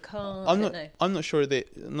drives the car. I'm not sure that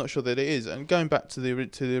it is. And going back to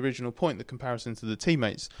the original point, the comparison to the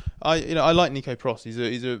teammates, I like Nico Prost.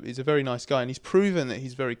 He's a very nice guy, and he's proven that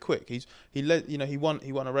he's very quick. He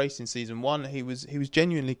won a race in season 1. He was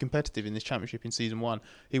genuinely competitive in this championship in season 1.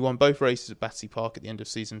 He won both races at Battersea Park at the end of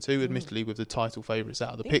season 2, admittedly with the title favourites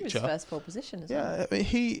out of the picture. He was first pole position as well. Yeah, I mean,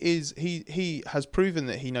 he has proven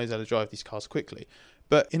that he knows how to drive these cars quickly.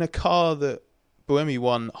 But in a car that Buemi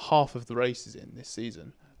won half of the races in this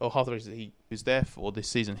season, or half the races that he was there for this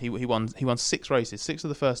season, he won 6 races, 6 of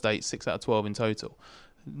the first 8, 6 out of 12 in total.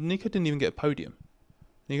 Nico didn't even get a podium.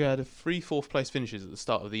 Nico had 3 fourth-place finishes at the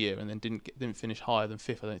start of the year, and then didn't finish higher than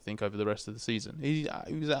 5th, I don't think, over the rest of the season. He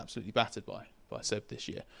was absolutely battered by Seb this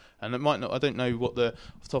year, and it might not. I don't know off the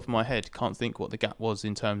top of my head, can't think what the gap was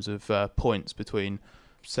in terms of points between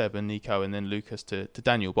Seb and Nico, and then Lucas to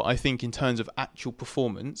Daniel. But I think in terms of actual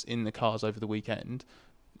performance in the cars over the weekend,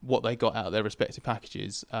 what they got out of their respective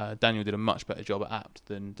packages, Daniel did a much better job at Abt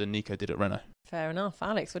than Nico did at Renault. Fair enough.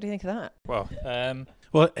 Alex, what do you think of that?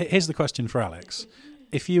 Well, here's the question for Alex.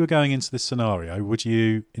 If you were going into this scenario,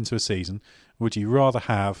 into a season, would you rather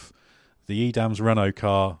have the Edams Renault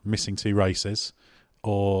car missing 2 races,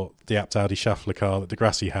 or the Abt Audi Schaeffler car that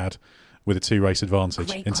Degrassi had with a 2-race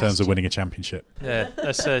advantage in terms of winning a championship? Yeah,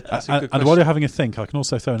 that's a good question. And while you're having a think, I can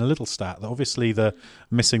also throw in a little stat that obviously the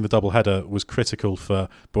missing the double header was critical for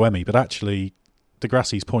Buemi, but actually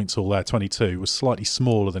Degrassi's points all there, 22, was slightly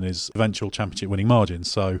smaller than his eventual championship winning margin.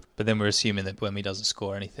 So, but then we're assuming that Buemi doesn't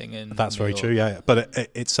score anything. That's very true, yeah.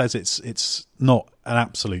 But it says it's not an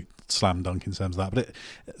absolute slam dunk in terms of that.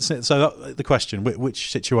 But the question,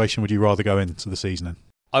 which situation would you rather go into the season in?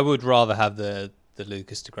 I would rather have the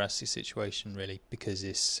Lucas Degrassi situation, really, because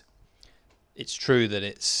it's true that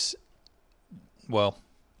it's, well,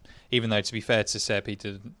 even though to be fair to Seb, he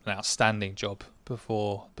did an outstanding job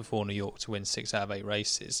before New York to win 6 out of 8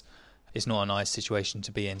 races. It's not a nice situation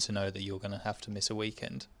to be in, to know that you're going to have to miss a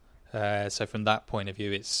weekend. So from that point of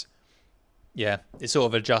view, it sort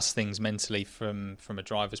of adjusts things mentally from a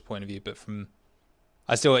driver's point of view. But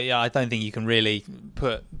I don't think you can really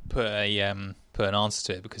put an answer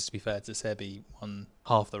to it, because to be fair to Seb, he won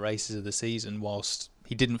half the races of the season, whilst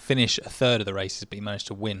he didn't finish a third of the races, but he managed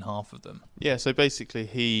to win half of them. Yeah, so basically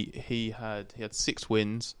he had 6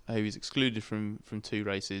 wins. He was excluded from 2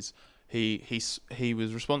 races. He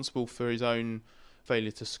was responsible for his own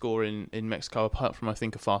failure to score in Mexico, apart from, I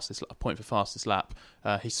think, a point for fastest lap.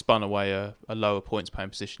 He spun away a lower points paying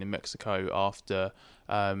position in Mexico after,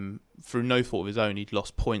 through no fault of his own, he'd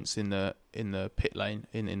lost points in the pit lane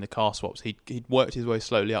in the car swaps. He'd worked his way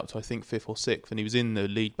slowly up to, I think, 5th or 6th, and he was in the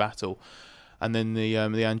lead battle. And then the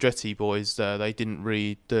Andretti boys, they didn't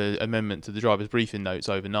read the amendment to the driver's briefing notes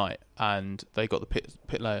overnight, and they got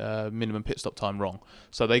the minimum pit stop time wrong.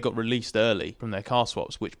 So they got released early from their car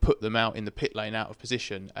swaps, which put them out in the pit lane out of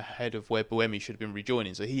position ahead of where Buemi should have been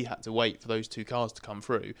rejoining. So he had to wait for those 2 cars to come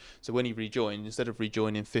through. So when he rejoined, instead of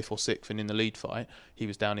rejoining 5th or 6th and in the lead fight, he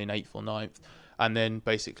was down in 8th or 9th. And then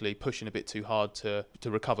basically pushing a bit too hard to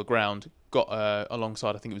recover ground, got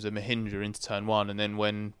alongside, I think it was a Mahindra into turn 1, and then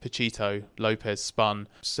when Pachito Lopez spun,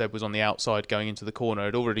 Seb was on the outside going into the corner,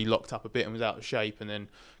 had already locked up a bit and was out of shape, and then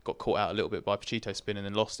got caught out a little bit by Pachito's spin and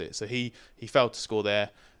then lost it. So he failed to score there.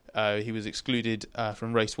 He was excluded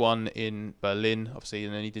from race 1 in Berlin, obviously,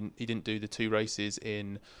 and then he didn't do the 2 races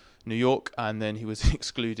in New York, and then he was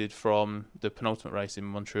excluded from the penultimate race in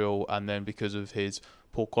Montreal, and then because of his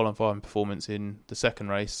poor qualifying performance in the second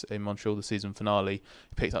race in Montreal, the season finale,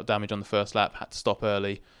 he picked up damage on the first lap, had to stop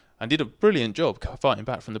early, and did a brilliant job fighting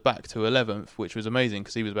back from the back to 11th, which was amazing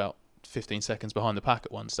because he was about 15 seconds behind the pack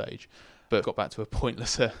at one stage, but got back to a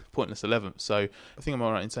pointless 11th. So I think I'm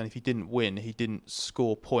all right in saying if he didn't win, he didn't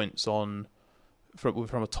score points from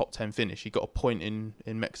a top 10 finish. He got a point in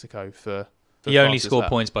Mexico for he only scored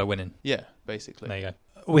points by winning. Yeah, basically. There you go.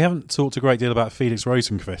 We haven't talked a great deal about Felix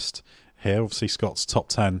Rosenqvist here. Obviously, Scott's top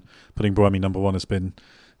 10, putting Buemi number 1, has been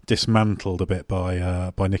dismantled a bit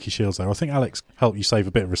by Nicky Shields there. I think Alex helped you save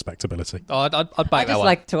a bit of respectability. Oh, I'd back that one. I just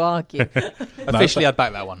like to argue. Officially, I'd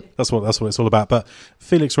back that one. That's what it's all about. But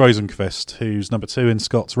Felix Rosenqvist, who's number 2 in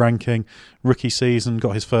Scott's ranking, rookie season,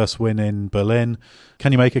 got his first win in Berlin.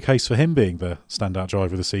 Can you make a case for him being the standout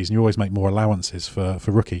driver of the season? You always make more allowances for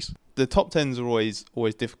rookies. The top 10s are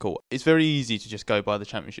always difficult. It's very easy to just go by the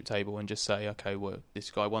championship table and just say, okay, well, this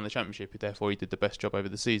guy won the championship, therefore he did the best job over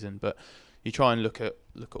the season. But you try and look at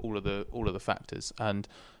all of the factors, and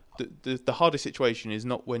the hardest situation is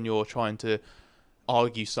not when you're trying to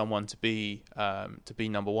argue someone to be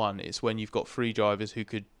number 1. It's when you've got 3 drivers you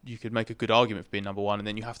could make a good argument for being number 1, and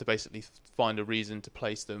then you have to basically find a reason to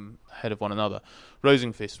place them ahead of one another.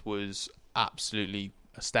 Rosenqvist was absolutely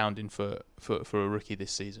astounding for a rookie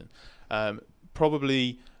this season.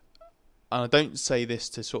 Probably, and I don't say this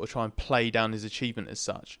to sort of try and play down his achievement as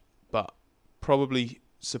such, but probably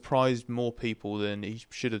surprised more people than he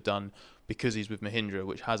should have done because he's with Mahindra,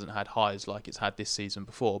 which hasn't had highs like it's had this season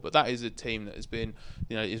before. But that is a team that has been,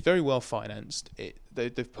 is very well financed.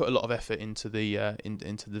 They've put a lot of effort into the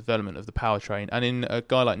into the development of the powertrain, and in a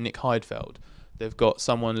guy like Nick Heidfeld, they've got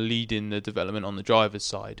someone leading the development on the driver's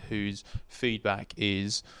side whose feedback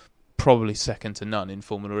is probably second to none in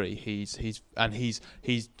Formula E.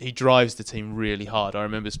 He drives the team really hard. I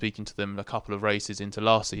remember speaking to them a couple of races into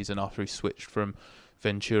last season after he switched from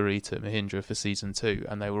Venturi to Mahindra for season 2,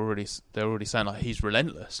 and they were already saying like he's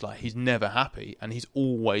relentless, like he's never happy, and he's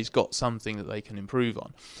always got something that they can improve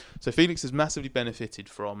on. So Felix has massively benefited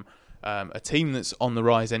from a team that's on the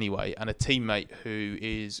rise anyway, and a teammate who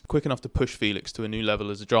is quick enough to push Felix to a new level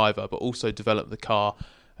as a driver, but also develop the car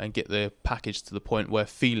and get the package to the point where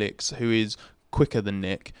Felix, who is quicker than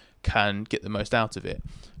Nick, can get the most out of it.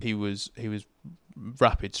 He was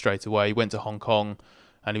rapid straight away. He went to Hong Kong,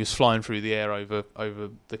 and he was flying through the air over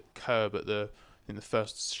the curb in the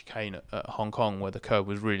first chicane at Hong Kong, where the curb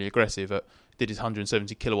was really aggressive. Did his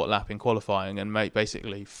 170 kilowatt lap in qualifying, and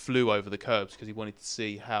basically flew over the curbs because he wanted to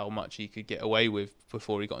see how much he could get away with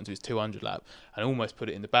before he got into his 200 lap, and almost put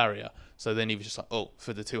it in the barrier. So then he was just like, oh,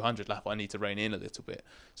 for the 200 lap, I need to rein in a little bit.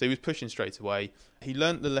 So he was pushing straight away. He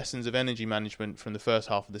learnt the lessons of energy management from the first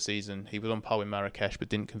half of the season. He was on pole in Marrakesh, but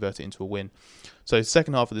didn't convert it into a win. So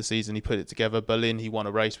second half of the season, he put it together. Berlin, he won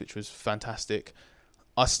a race, which was fantastic.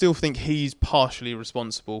 I still think he's partially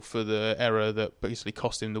responsible for the error that basically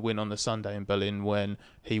cost him the win on the Sunday in Berlin, when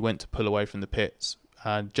he went to pull away from the pits,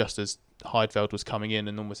 and just as Heidfeld was coming in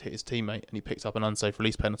and almost hit his teammate, and he picked up an unsafe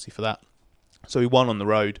release penalty for that. So he won on the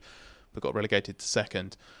road, but got relegated to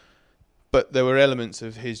second. But there were elements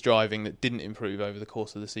of his driving that didn't improve over the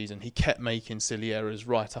course of the season. He kept making silly errors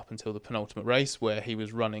right up until the penultimate race, where he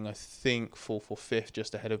was running, I think, 4th or 5th,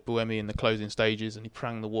 just ahead of Buemi in the closing stages, and he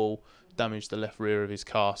pranged the wall, damaged the left rear of his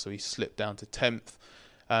car, so he slipped down to 10th,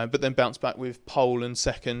 but then bounced back with pole and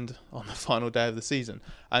second on the final day of the season.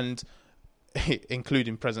 And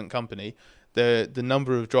including present company, the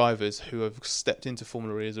number of drivers who have stepped into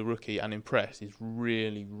Formula E as a rookie and impressed is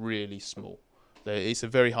really, really small. It's a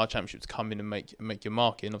very hard championship to come in and make your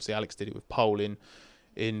mark in. Obviously, Alex did it with pole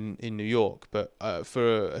in New York, but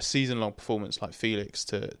for a season-long performance like Felix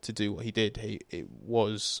to do what he did, it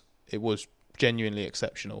was genuinely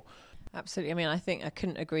exceptional. Absolutely. I mean, I think I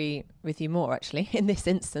couldn't agree with you more, actually, in this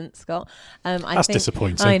instance, Scott. That's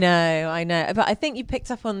disappointing. I know. But I think you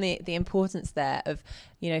picked up on the importance there of,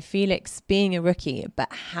 Felix being a rookie,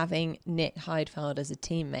 but having Nick Heidfeld as a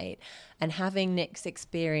teammate, and having Nick's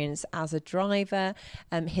experience as a driver,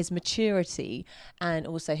 his maturity, and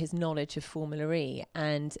also his knowledge of Formula E,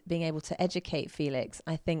 and being able to educate Felix,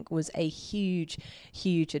 I think was a huge,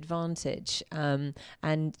 huge advantage. And,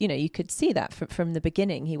 you could see that from the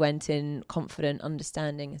beginning. He went in confident,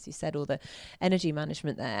 understanding, as you said, all the energy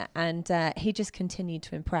management there. And he just continued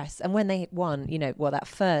to impress. And when they won, that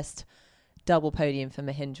first double podium for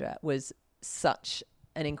Mahindra was such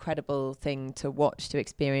an incredible thing to watch, to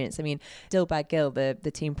experience. I mean, Dilbag Gill,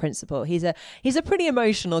 the team principal, he's a pretty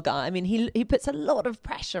emotional guy. I mean, he puts a lot of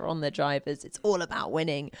pressure on the drivers. It's all about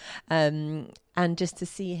winning. And just to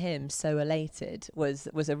see him so elated was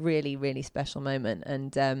a really, really special moment.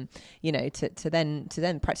 And to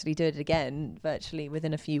then practically do it again virtually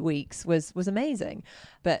within a few weeks was amazing.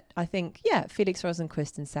 But I think, Felix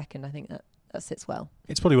Rosenqvist in second, I think that sits well.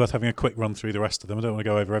 It's probably worth having a quick run through the rest of them. I don't want to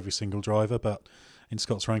go over every single driver, but in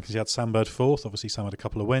Scott's rankings, he had Sam Bird 4th. Obviously, Sam had a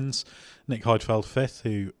couple of wins. Nick Heidfeld 5th,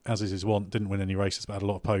 who, as is his wont, didn't win any races but had a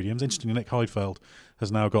lot of podiums. Interestingly, Nick Heidfeld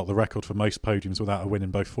has now got the record for most podiums without a win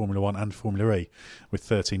in both Formula 1 and Formula E, with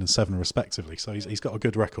 13 and 7 respectively. So he's got a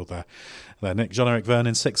good record there. Nick Jean-Eric Verne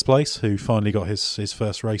in 6th place, who finally got his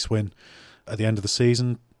first race win at the end of the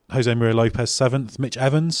season. Jose Maria Lopez 7th, Mitch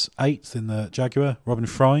Evans 8th in the Jaguar, Robin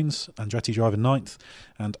Freins, Andretti driver 9th,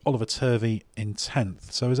 and Oliver Turvey in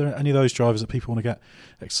 10th. So is there any of those drivers that people want to get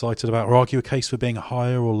excited about or argue a case for being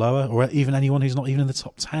higher or lower, or even anyone who's not even in the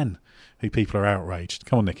top 10 who people are outraged?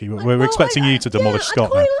 Come on, Nikki, we're expecting you to demolish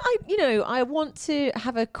Scott now. I want to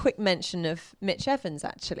have a quick mention of Mitch Evans,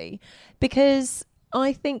 actually, because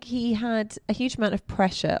I think he had a huge amount of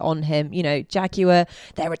pressure on him. Jaguar,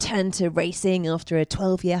 their return to racing after a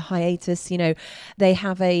 12-year hiatus. They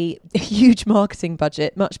have a huge marketing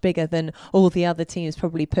budget, much bigger than all the other teams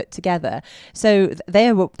probably put together. So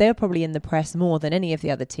they're probably in the press more than any of the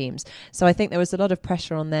other teams. So I think there was a lot of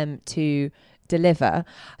pressure on them to deliver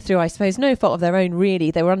through, I suppose, no fault of their own,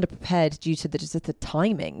 really. They were underprepared due to the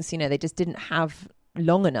timings. They just didn't have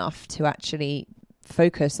long enough to actually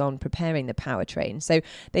focus on preparing the powertrain. So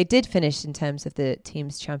they did finish in terms of the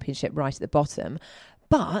team's championship right at the bottom,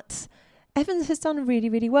 but Evans has done really,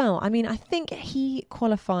 really well. I mean, I think he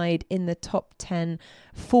qualified in the top 10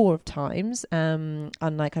 4 times,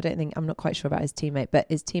 unlike, I'm not quite sure about his teammate, but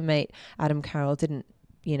his teammate Adam Carroll didn't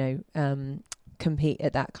compete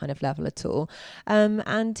at that kind of level at all.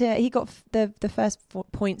 And he got the first 4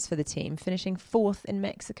 points for the team, finishing 4th in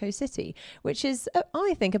Mexico City, which is,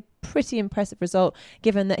 I think, a pretty impressive result,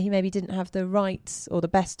 given that he maybe didn't have the right or the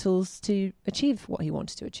best tools to achieve what he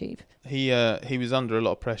wanted to achieve. He was under a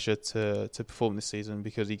lot of pressure to perform this season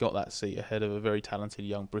because he got that seat ahead of a very talented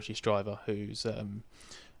young British driver who's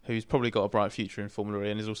probably got a bright future in Formula E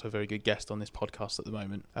and is also a very good guest on this podcast at the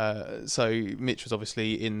moment. So Mitch was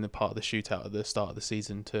obviously in the part of the shootout at the start of the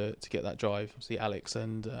season to get that drive. Obviously Alex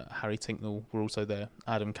and Harry Tinknell were also there.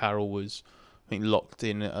 Adam Carroll was, I think, locked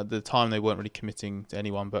in. At the time they weren't really committing to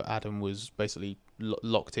anyone, but Adam was basically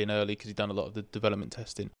locked in early because he'd done a lot of the development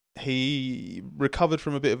testing. He recovered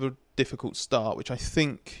from a bit of a difficult start, which I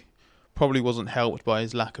think probably wasn't helped by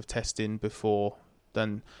his lack of testing before,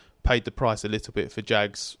 then paid the price a little bit for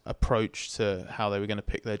Jag's approach to how they were going to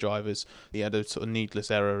pick their drivers. He had a sort of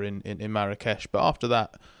needless error in Marrakesh, but after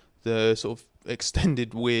that, the sort of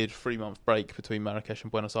extended weird 3-month break between Marrakesh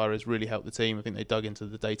and Buenos Aires really helped the team. I think they dug into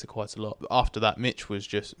the data quite a lot. But after that, Mitch was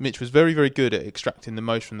very, very good at extracting the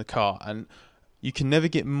most from the car, and you can never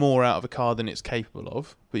get more out of a car than it's capable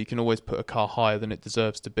of, but you can always put a car higher than it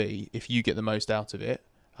deserves to be if you get the most out of it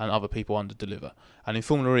and other people under-deliver. And in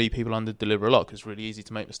Formula E, people under-deliver a lot because it's really easy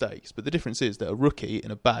to make mistakes. But the difference is that a rookie in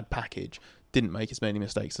a bad package didn't make as many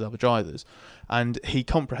mistakes as other drivers. And he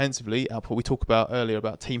comprehensively, we talked about earlier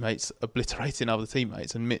about teammates obliterating other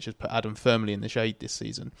teammates, and Mitch has put Adam firmly in the shade this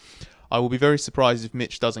season. I will be very surprised if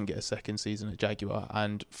Mitch doesn't get a second season at Jaguar,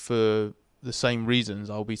 and for the same reasons,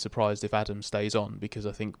 I'll be surprised if Adam stays on, because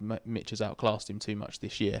I think Mitch has outclassed him too much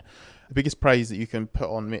this year. The biggest praise that you can put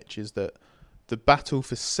on Mitch is that the battle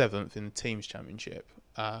for 7th in the Teams Championship,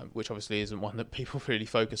 which obviously isn't one that people really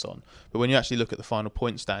focus on, but when you actually look at the final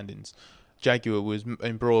point standings, Jaguar was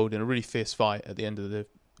embroiled in a really fierce fight at the end of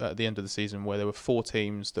the season, where there were 4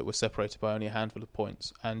 teams that were separated by only a handful of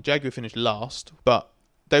points, and Jaguar finished last, but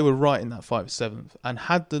they were right in that fight for 7th. And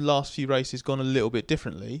had the last few races gone a little bit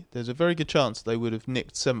differently, there's a very good chance they would have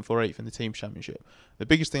nicked 7th or 8th in the Team Championship. The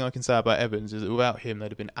biggest thing I can say about Evans is that without him,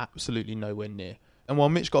 they'd have been absolutely nowhere near. And while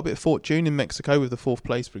Mitch got a bit of fortune in Mexico with the 4th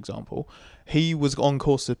place, for example, he was on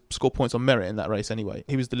course to score points on merit in that race anyway.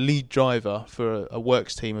 He was the lead driver for a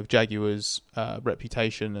works team of Jaguar's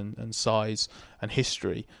reputation and size and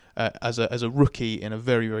history as a rookie in a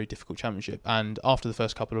very, very difficult championship. And after the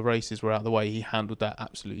first couple of races were out of the way, he handled that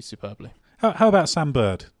absolutely superbly. How about Sam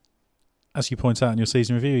Bird? As you point out in your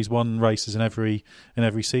season review, he's won races in every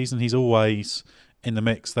season. He's always in the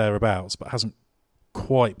mix thereabouts, but hasn't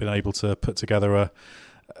quite been able to put together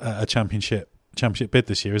a championship bid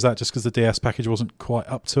this year. Is that just because the DS package wasn't quite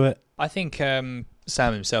up to it? I think Sam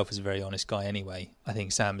himself is a very honest guy anyway. I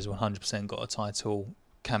think Sam has 100% got a title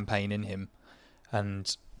campaign in him,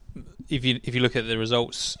 and if you look at the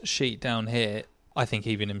results sheet down here, I think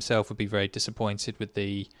even himself would be very disappointed with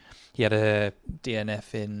he had a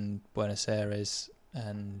DNF in Buenos Aires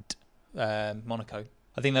and Monaco.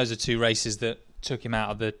 I think those are 2 races that took him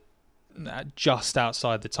out of the just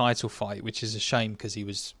outside the title fight, which is a shame because he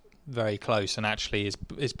was very close, and actually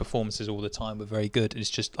his performances all the time were very good. It's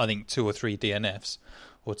just, I think, 2 or 3 DNFs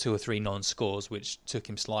or 2 or 3 non-scores which took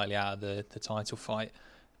him slightly out of the title fight.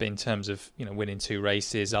 But in terms of winning 2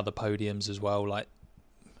 races, other podiums as well, like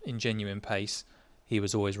in genuine pace, he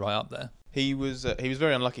was always right up there. He was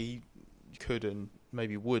very unlucky. He could and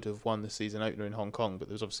maybe would have won the season opener in Hong Kong, but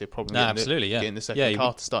there was obviously a problem getting the second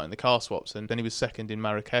car to start in the car swaps, and then he was second in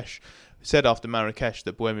Marrakesh. He said after Marrakesh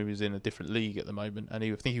that Buemi was in a different league at the moment, and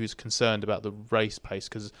I think he was concerned about the race pace,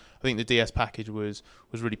 because I think the DS package was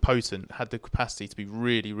really potent, had the capacity to be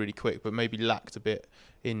really, really quick, but maybe lacked a bit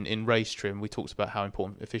in race trim. We talked about how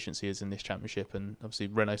important efficiency is in this championship, and obviously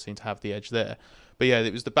Renault seemed to have the edge there. But yeah,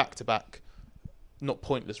 it was the back-to-back, not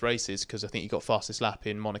pointless races, because I think he got fastest lap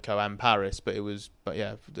in Monaco and Paris, but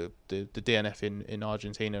the DNF in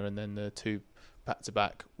Argentina, and then the 2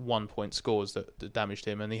 back-to-back 1-point scores that damaged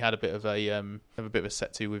him, and he had a bit of a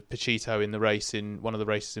set to with Pachito in one of the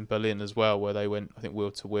races in Berlin as well, where they went, I think,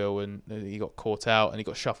 wheel to wheel, and he got caught out and he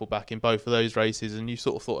got shuffled back in both of those races, and you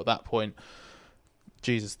sort of thought at that point,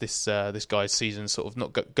 Jesus, this guy's season sort of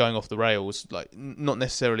not going off the rails, like not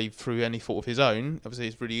necessarily through any fault of his own. Obviously,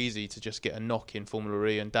 it's really easy to just get a knock in Formula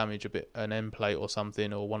E and damage an end plate or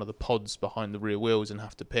something, or one of the pods behind the rear wheels, and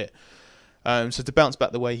have to pit. So to bounce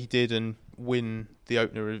back the way he did and win the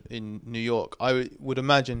opener in New York, I would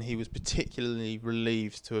imagine he was particularly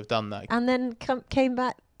relieved to have done that. And then came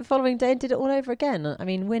back the following day and did it all over again. I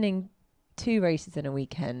mean, winning 2 races in a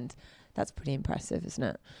weekend, that's pretty impressive, isn't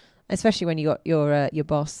it? Especially when you got your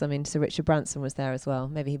boss. I mean, Sir Richard Branson was there as well.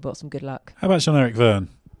 Maybe he brought some good luck. How about Jean-Eric Verne?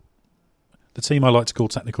 the team I like to call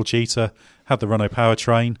Technical Cheetah had the Renault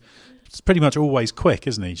powertrain. It's pretty much always quick,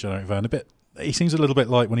 isn't he, Jean-Eric Vergne? He seems a little bit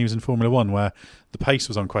like when he was in Formula One, where the pace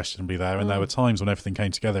was unquestionably there, and there were times when everything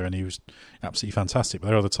came together and he was absolutely fantastic. But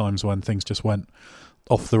there are other times when things just went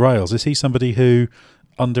off the rails. Is he somebody who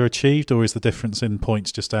underachieved, or is the difference in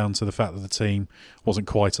points just down to the fact that the team wasn't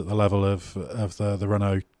quite at the level of the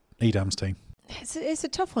Renault Edams team? It's a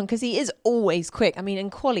tough one because he is always quick. I mean, in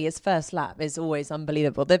quali, his first lap is always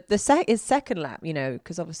unbelievable. His second lap,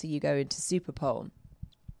 because obviously you go into Superpole,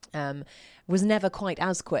 was never quite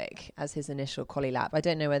as quick as his initial quali lap. I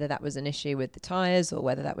don't know whether that was an issue with the tyres or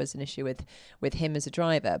whether that was an issue with him as a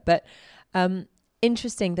driver. But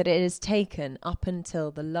interesting that it has taken up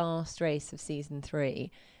until the last race of season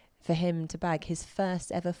 3 for him to bag his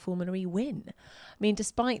first ever Formula E win. I mean,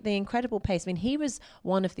 despite the incredible pace, he was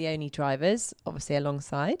one of the only drivers, obviously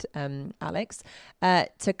alongside Alex,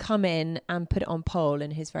 to come in and put it on pole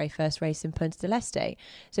in his very first race in Punta del Este.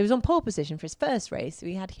 So he was on pole position for his first race. So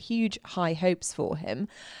we had huge high hopes for him,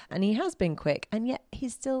 and he has been quick, and yet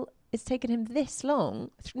it's taken him this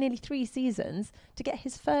long, nearly 3 seasons, to get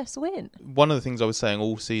his first win. One of the things I was saying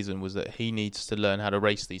all season was that he needs to learn how to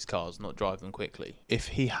race these cars, not drive them quickly. If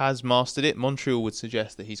he has mastered it, Montreal would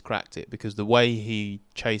suggest that he's cracked it, because the way he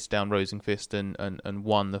chased down Rosenqvist and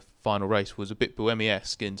won the final race was a bit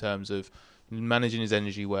Buemi-esque in terms of managing his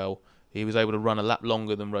energy well. He was able to run a lap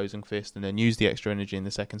longer than Rosenqvist and then use the extra energy in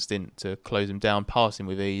the second stint to close him down, pass him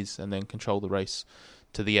with ease, and then control the race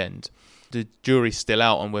to the end. The jury's still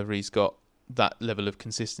out on whether he's got that level of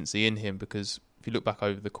consistency in him, because if you look back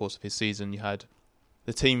over the course of his season, you had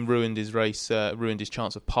the team ruined his race, ruined his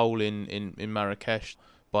chance of pole in Marrakesh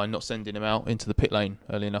by not sending him out into the pit lane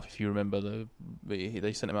early enough. If you remember,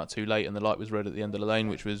 they sent him out too late and the light was red at the end of the lane,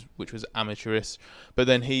 which was amateurish. But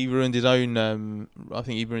then he ruined his own. I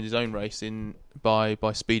think he ruined his own race by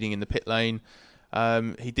speeding in the pit lane.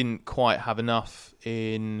 He didn't quite have enough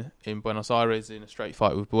in Buenos Aires in a straight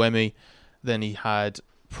fight with Buemi. Then he had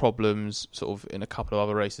problems sort of in a couple of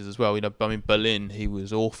other races as well. Berlin, he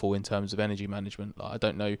was awful in terms of energy management. I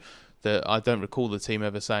don't recall the team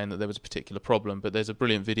ever saying that there was a particular problem, but there's a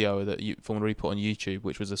brilliant video that Formula E put on YouTube,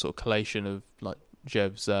 which was a sort of collation of like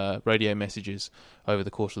Jev's radio messages over the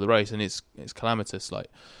course of the race, and it's calamitous. Like,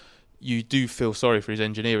 you do feel sorry for his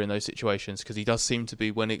engineer in those situations, because he does seem to be,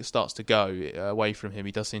 when it starts to go away from him,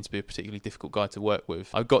 he does seem to be a particularly difficult guy to work with.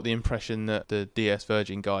 I've got the impression that the DS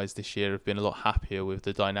Virgin guys this year have been a lot happier with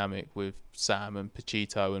the dynamic with Sam and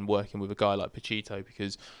Pachito and working with a guy like Pachito,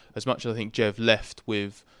 because as much as I think Jev left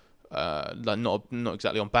with not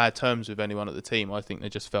exactly on bad terms with anyone at the team, I think they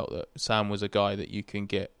just felt that Sam was a guy that you can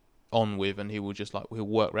get on with, and he'll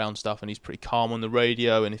work around stuff, and he's pretty calm on the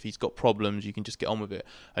radio, and if he's got problems you can just get on with it.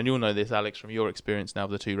 And you'll know this, Alex, from your experience now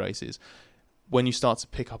of the 2 races. When you start to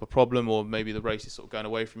pick up a problem, or maybe the race is sort of going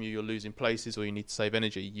away from you, you're losing places, or you need to save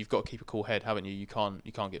energy, you've got to keep a cool head, haven't you? You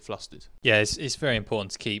can't get flustered. Yeah, it's very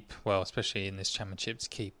important to keep, well, especially in this championship,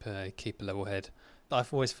 to keep a level head. I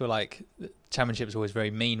always feel like the championship is always very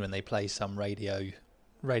mean when they play some radio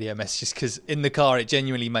messages, because in the car it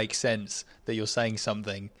genuinely makes sense that you're saying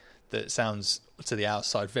something that sounds to the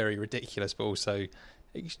outside very ridiculous, but also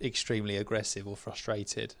extremely aggressive or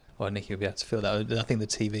frustrated. Well, Nikki will be able to feel that. I think the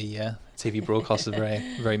TV broadcast is very,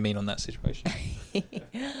 very mean on that situation.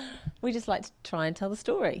 We just like to try and tell the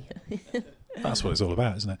story. That's what it's all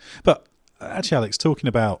about, isn't it? But actually, Alex, talking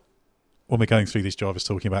about, when we're going through these drivers,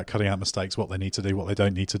 talking about cutting out mistakes, what they need to do, what they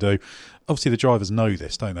don't need to do. Obviously, the drivers know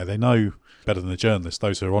this, don't they? They know better than the journalists,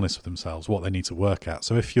 those who are honest with themselves, what they need to work at.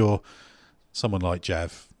 So if you're someone like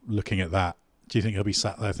Jev looking at that, do you think he'll be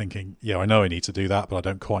sat there thinking, yeah, I know I need to do that, but I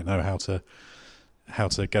don't quite know how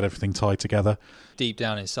to get everything tied together? Deep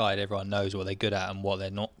down inside, everyone knows what they're good at and what they're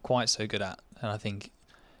not quite so good at. And I think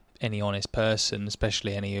any honest person,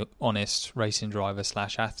 especially any honest racing driver /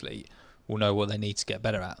 athlete, will know what they need to get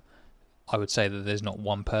better at. I would say that there's not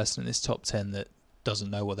one person in this top 10 that doesn't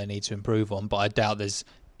know what they need to improve on, but I doubt there's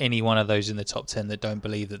any one of those in the top 10 that don't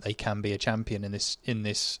believe that they can be a champion in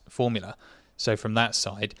this formula. So from that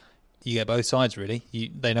side, you get both sides really.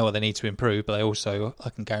 They know what they need to improve, but they also,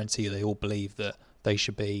 I can guarantee you, they all believe that they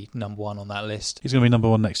should be number 1 on that list. He's going to be number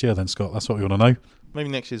 1 next year then, Scott. That's what we want to know. Maybe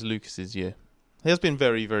next year's Lucas's year. He has been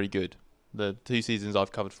very, very good. The 2 seasons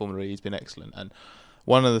I've covered Formula E, he's been excellent. And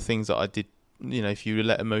one of the things that I did, if you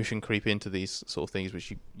let emotion creep into these sort of things,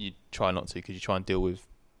 which you try not to because you try and deal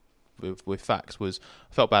with facts, was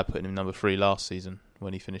I felt bad putting him number 3 last season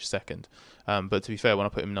when he finished second. But to be fair, when I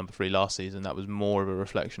put him number 3 last season, that was more of a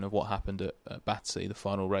reflection of what happened at Battersea, the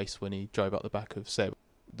final race, when he drove up the back of Seb.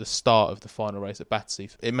 The start of the final race at Battersea,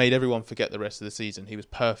 it made everyone forget the rest of the season. He was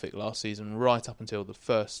perfect last season, right up until the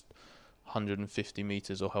first 150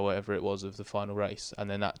 metres or however it was of the final race, and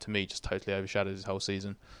then that to me just totally overshadowed his whole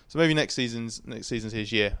season. So maybe next season's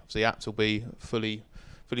his year. Obviously Apps will be fully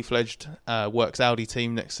fledged works Audi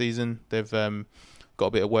team next season. They've got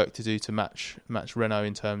a bit of work to do to match Renault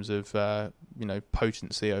in terms of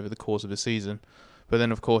potency over the course of a season. But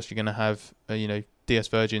then of course you're going to have DS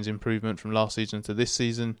Virgin's improvement from last season to this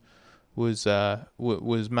season was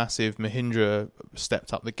massive. Mahindra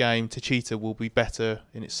stepped up the game. Techeetah will be better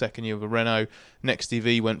in its second year of a Renault. Next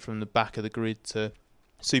EV went from the back of the grid to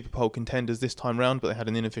Super Pole contenders this time round, but they had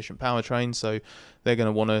an inefficient powertrain, so they're going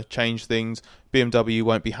to want to change things. BMW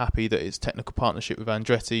won't be happy that its technical partnership with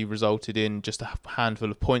Andretti resulted in just a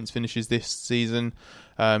handful of points finishes this season.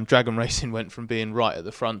 Dragon Racing went from being right at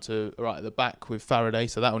the front to right at the back with Faraday,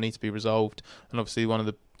 so that will need to be resolved. And obviously one of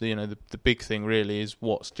the big thing really is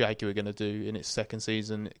what's Jaguar going to do in its second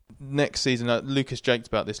season. Next season, Lucas joked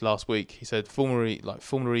about this last week. He said Formula E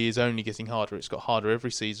is only getting harder. It's got harder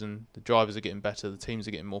every season. The drivers are getting better. The teams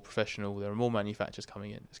are getting more professional. There are more manufacturers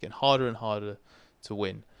coming in. It's getting harder and harder to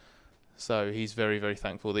win. So he's very, very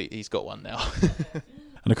thankful that he's got one now.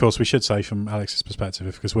 And of course, we should say from Alex's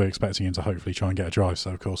perspective, because we're expecting him to hopefully try and get a drive,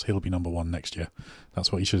 so of course he'll be number one next year.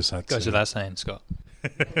 That's what you should have said. Goes without saying, Scott.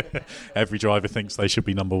 Every driver thinks they should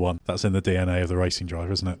be number one. That's in the DNA of the racing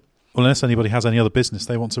driver, isn't it? Well, unless anybody has any other business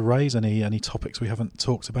they want to raise, any topics we haven't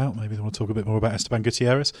talked about, maybe they want to talk a bit more about Esteban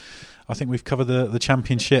Gutierrez. I think we've covered the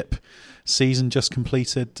championship season just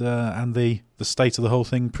completed and the state of the whole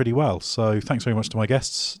thing pretty well. So thanks very much to my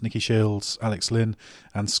guests, Nikki Shields, Alex Lynn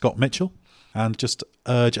and Scott Mitchell. And just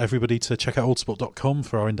urge everybody to check out autosport.com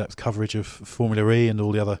for our in-depth coverage of Formula E and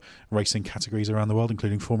all the other racing categories around the world,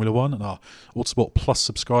 including Formula One, and our Autosport Plus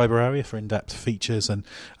subscriber area for in-depth features and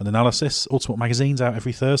analysis. Autosport Magazine's out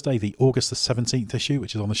every Thursday. The August the 17th issue,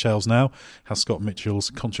 which is on the shelves now, has Scott Mitchell's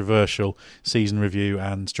controversial season review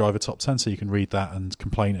and driver top 10, so you can read that and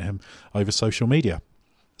complain at him over social media.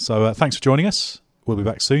 So thanks for joining us. We'll be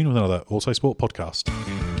back soon with another Autosport podcast.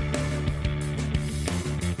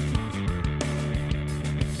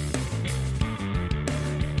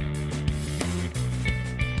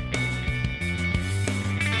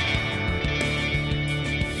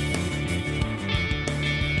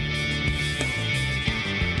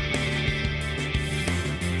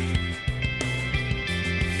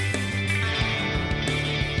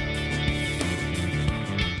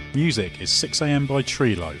 Music is 6am by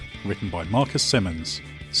Trilo, written by Marcus Simmons.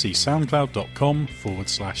 See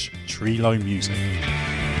soundcloud.com/Trilo Music.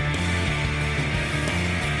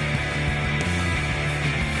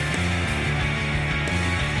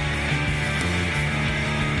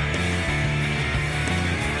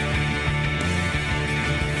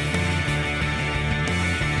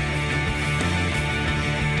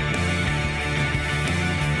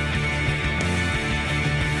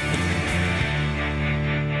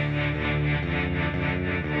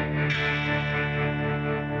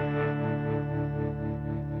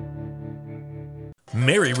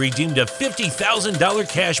 Mary redeemed a $50,000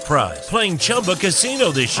 cash prize playing Chumba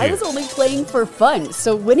Casino this year. I was only playing for fun,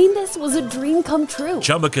 so winning this was a dream come true.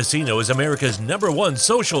 Chumba Casino is America's #1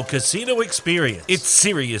 social casino experience. It's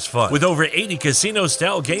serious fun. With over 80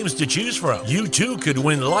 casino-style games to choose from, you too could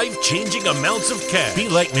win life-changing amounts of cash. Be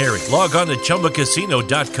like Mary. Log on to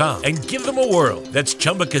ChumbaCasino.com and give them a whirl. That's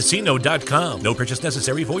ChumbaCasino.com. No purchase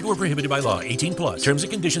necessary. Void or prohibited by law. 18+. Terms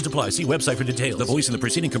and conditions apply. See website for details. The voice in the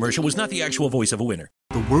preceding commercial was not the actual voice of a winner.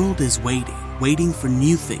 The world is waiting for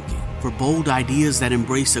new thinking, for bold ideas that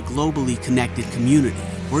embrace a globally connected community,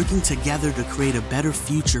 working together to create a better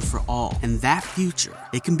future for all. And that future,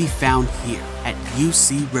 it can be found here at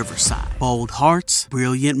UC Riverside. Bold hearts,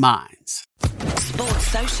 brilliant minds. Sports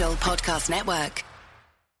Social Podcast Network.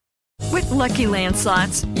 With Lucky Land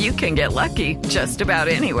Slots, you can get lucky just about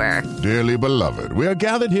anywhere. Dearly beloved, we are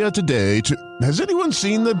gathered here today to... Has anyone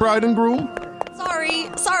seen the bride and groom?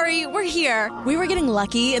 Sorry, we're here. We were getting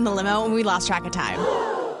lucky in the limo and we lost track of time.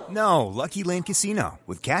 No, Lucky Land Casino,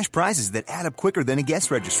 with cash prizes that add up quicker than a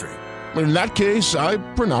guest registry. In that case, I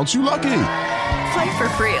pronounce you lucky. Play for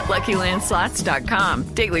free at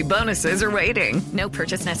LuckyLandSlots.com. Daily bonuses are waiting. No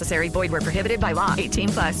purchase necessary. Void where prohibited by law.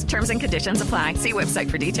 18+. Terms and conditions apply. See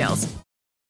website for details.